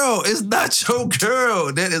girl. It's not your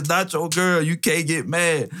girl. That is not your girl. You can't get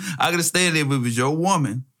mad. I could understand if it was your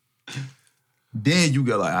woman. Then you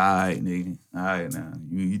go like, all right, nigga. All right, now.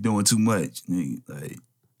 You doing too much, nigga. Like,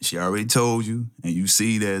 she already told you, and you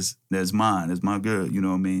see that's mine. That's my girl. You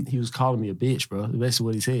know what I mean? He was calling me a bitch, bro. That's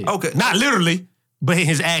what he said. Okay. Not literally, but in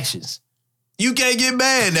his actions. You can't get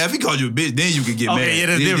mad. Now, if he called you a bitch, then you can get mad. Yeah,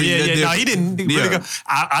 that's different. Yeah. No, he didn't really go.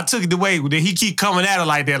 I took it the way that he keep coming at her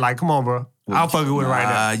like that. Like, come on, bro. I'll fucking with it right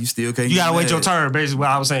now. You still can't You get gotta wait mad. your turn, basically what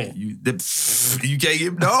I was saying. You can't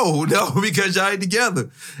get, no, because y'all ain't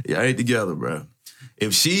together. Y'all ain't together, bro.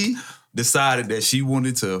 If she decided that she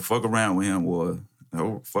wanted to fuck around with him or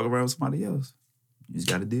fuck around with somebody else, you just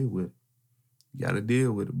gotta deal with it. You gotta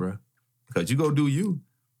deal with it, bro. Because you go do you.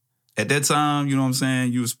 At that time, you know what I'm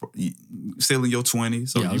saying, you was still in your 20s,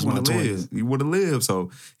 so Yeah, you want to live. You want to live.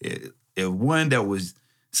 So if one that was,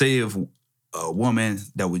 say if a woman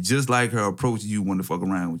that was just like her approached you, wanted to fuck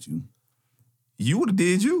around with you, you would have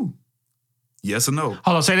did you. Yes or no?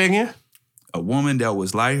 Hold on, say that again? A woman that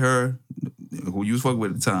was like her, who you was fucking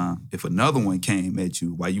with at the time, if another one came at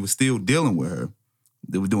you while you were still dealing with her,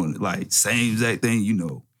 they were doing like same exact thing, you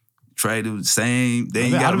know. Try to do the same.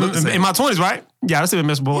 Then you gotta look the same. In my 20s, right? Yeah, I still been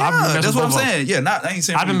messing with both. Yeah, that's what I'm saying. Yeah, I ain't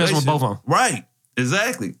saying I've been messing with both of them. Right,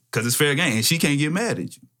 exactly. Because it's fair game, and she can't get mad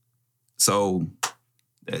at you. So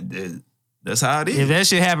that's how it is. If that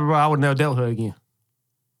shit happened, bro, I would never dealt with her again.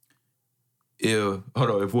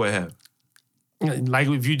 If what happened? Like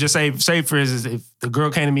if you just say for instance, if the girl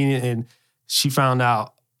came to me and she found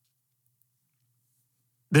out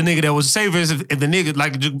the nigga that was, say for instance, if the nigga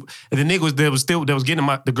that was getting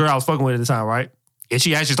the girl I was fucking with at the time, right? And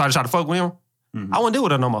she actually started trying to fuck with him, I wouldn't deal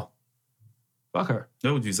with her no more. Fuck her.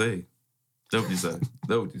 That what you say. At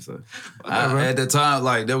the time,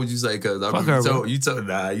 like, that what you say, because you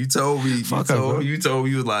told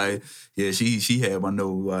me you was like, yeah, she had my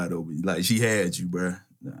nose wide open. Like, she had you, bro.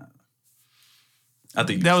 Nah. I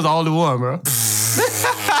think that was the only one, bro.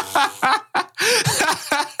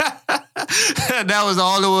 That was the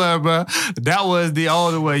only one, bro. That was the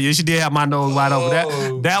only one. Yeah, she did have my nose wide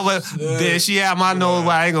open. That was she had my nose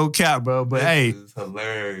wide. I ain't gonna cap, bro. But hey, it's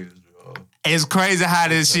hilarious, bro. It's crazy how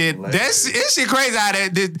this shit. It's shit crazy how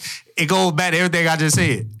it goes back to everything I just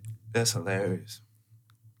said. That's hilarious.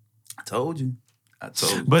 I told you.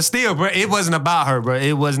 But still, bro, it wasn't about her, bro.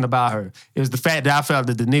 It wasn't about her. It was the fact that I felt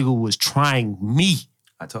that the nigga was trying me.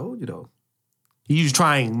 I told you, though. He was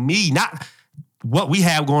trying me, not what we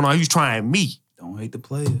have going on. He was trying me. Don't hate the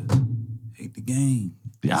player. Hate the game.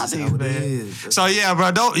 Yeah, I think, man. So yeah,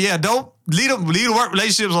 bro, don't leave the work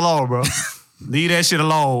relationships alone, bro. Leave that shit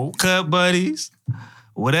alone. Cut buddies.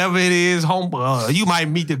 Whatever it is, you might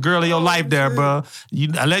meet the girl of your life there, bro.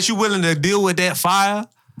 Unless you're willing to deal with that fire,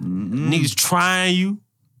 niggas trying you,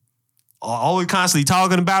 or always constantly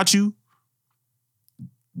talking about you.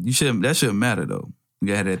 That shouldn't matter though. You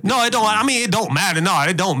gotta have that. No, it don't. I mean, it don't matter. No,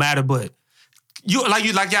 it don't matter. But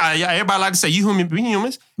everybody like to say we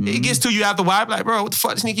humans. It gets to you after a while. Like, bro, what the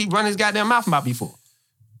fuck? This nigga keep running his goddamn mouth about before.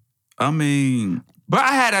 I mean, but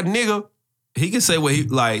I had a nigga. He can say what he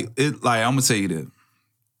like. I'm gonna tell you this.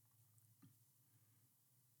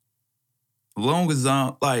 long as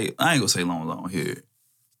I ain't gonna say long as I don't hear it,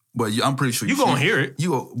 but I'm pretty sure You gonna hear it.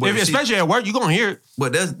 Especially at work, you gonna hear it.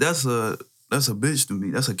 But that's a bitch to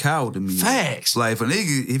me. That's a coward to me. Facts. Like if a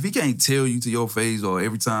nigga, if he can't tell you to your face or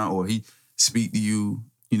every time, or he speak to you,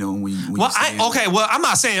 you know when well, I'm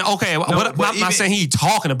not saying I'm not saying he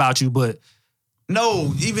talking about you, but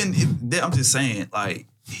no, even if, I'm just saying like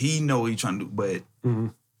he know what he trying to do, but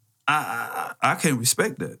I can't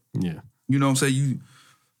respect that. Yeah, you know what I'm saying.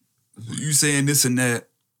 You saying this and that,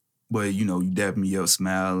 but you know you dapping me up,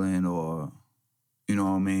 smiling, or you know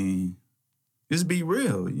what I mean. Just be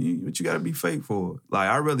real. What you gotta be fake for? Like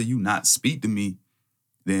I'd rather you not speak to me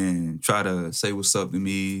than try to say what's up to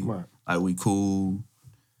me. Right. Like we cool.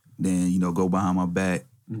 Then you know go behind my back.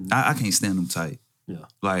 I can't stand them tight. Yeah.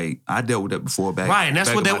 Like I dealt with that before back. Right, and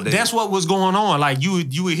that's what was going on. Like you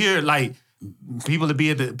would hear like people would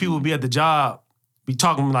be at the job. Be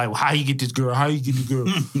talking like, well, how you get this girl? How you get this girl?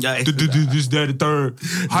 This, that, the third.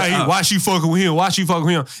 Why she fucking with him? Why she fucking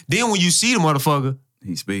with him? Then when you see the motherfucker,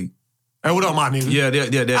 he speak. Hey, what up, my nigga? Yeah.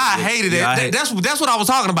 I hated that. That's what I was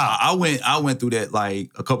talking about. I went through that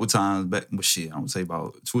like a couple times back. But shit, I would say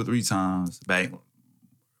about 2 or 3 times back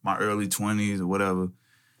my early 20s or whatever.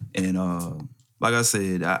 And like I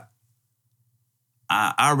said,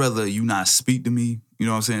 I'd rather you not speak to me. You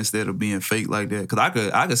know what I'm saying? Instead of being fake like that, because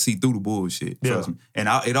I could see through the bullshit. Trust me. And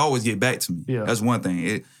it always get back to me. Yeah. That's one thing.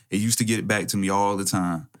 It used to get back to me all the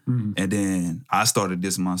time. Mm-hmm. And then I started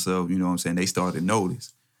dissing myself. You know what I'm saying? They started to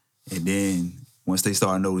notice. And then once they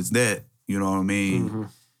started to notice that, you know what I mean?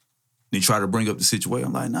 They try to bring up the situation.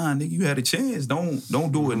 I'm like, nah, nigga, you had a chance.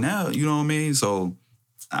 Don't do it now. You know what I mean? So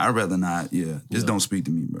I'd rather not. Yeah, just don't speak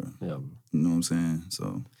to me, bro. Yeah, bro. You know what I'm saying?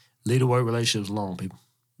 So leave the work relationships alone, people.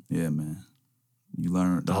 Yeah, man. You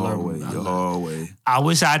learn the hard way. The hard way. I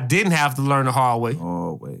wish I didn't have to learn the hard way.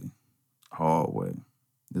 Hard way.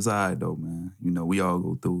 It's all right, though, man. You know, we all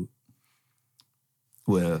go through it.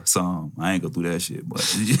 Well, some. I ain't go through that shit, but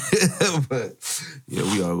yeah,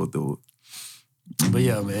 we all go through it. But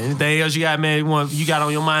yeah, man. Anything else you got, man? You got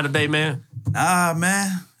on your mind today, man? Nah,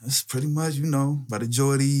 man. That's pretty much, you know, about to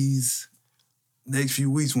enjoy these next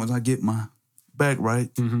few weeks once I get my back right.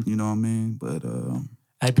 You know what I mean? But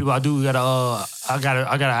hey, people, I got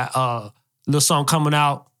a little song coming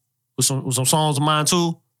out with some songs of mine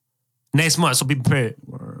too next month, so be prepared.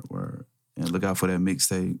 Word. And look out for that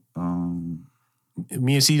mixtape.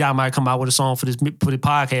 Me and C-Dot might come out with a song for the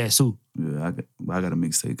podcast too. Yeah, I got a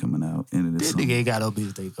mixtape coming out end of this summer. Nigga ain't got no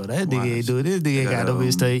mixtape. That nigga ain't do it. This nigga ain't got no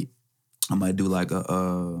mixtape. I might do like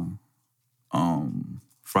a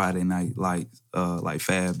Friday night like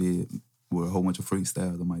Fab did with a whole bunch of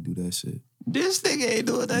freestyles. I might do that shit. This nigga ain't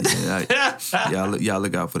doing that. Y'all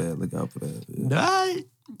look out for that. Look out for that. Yeah,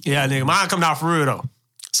 yeah nigga, mine coming out for real though.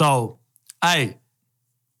 So, hey,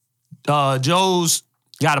 Joe's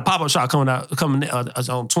got a pop-up shop coming on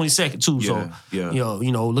 22nd too. So,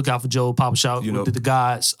 you know, look out for Joe pop-up shop with the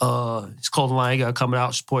guys. His clothing line got coming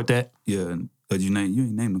out. Support that. Yeah, you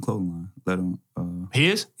ain't named the clothing line. Let him.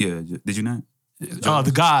 His? Yeah, did you name?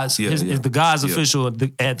 The guys. It's the guys official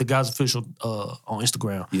at the guys official on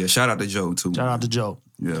Instagram. Yeah, shout out to Joe too. Shout out to Joe.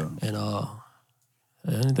 Yeah. And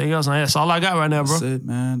anything else? That's all I got right now, bro. That's it,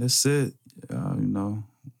 man. That's it. You know.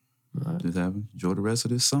 Just enjoy the rest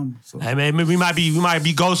of this summer. So. Hey man, we might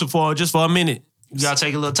be ghosted for a minute. You gotta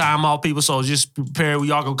take a little time off, people. So just prepare. We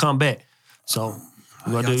all gonna come back. So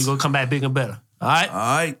we're gonna come back bigger and better. All right. All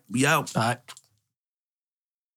right. We out. All right.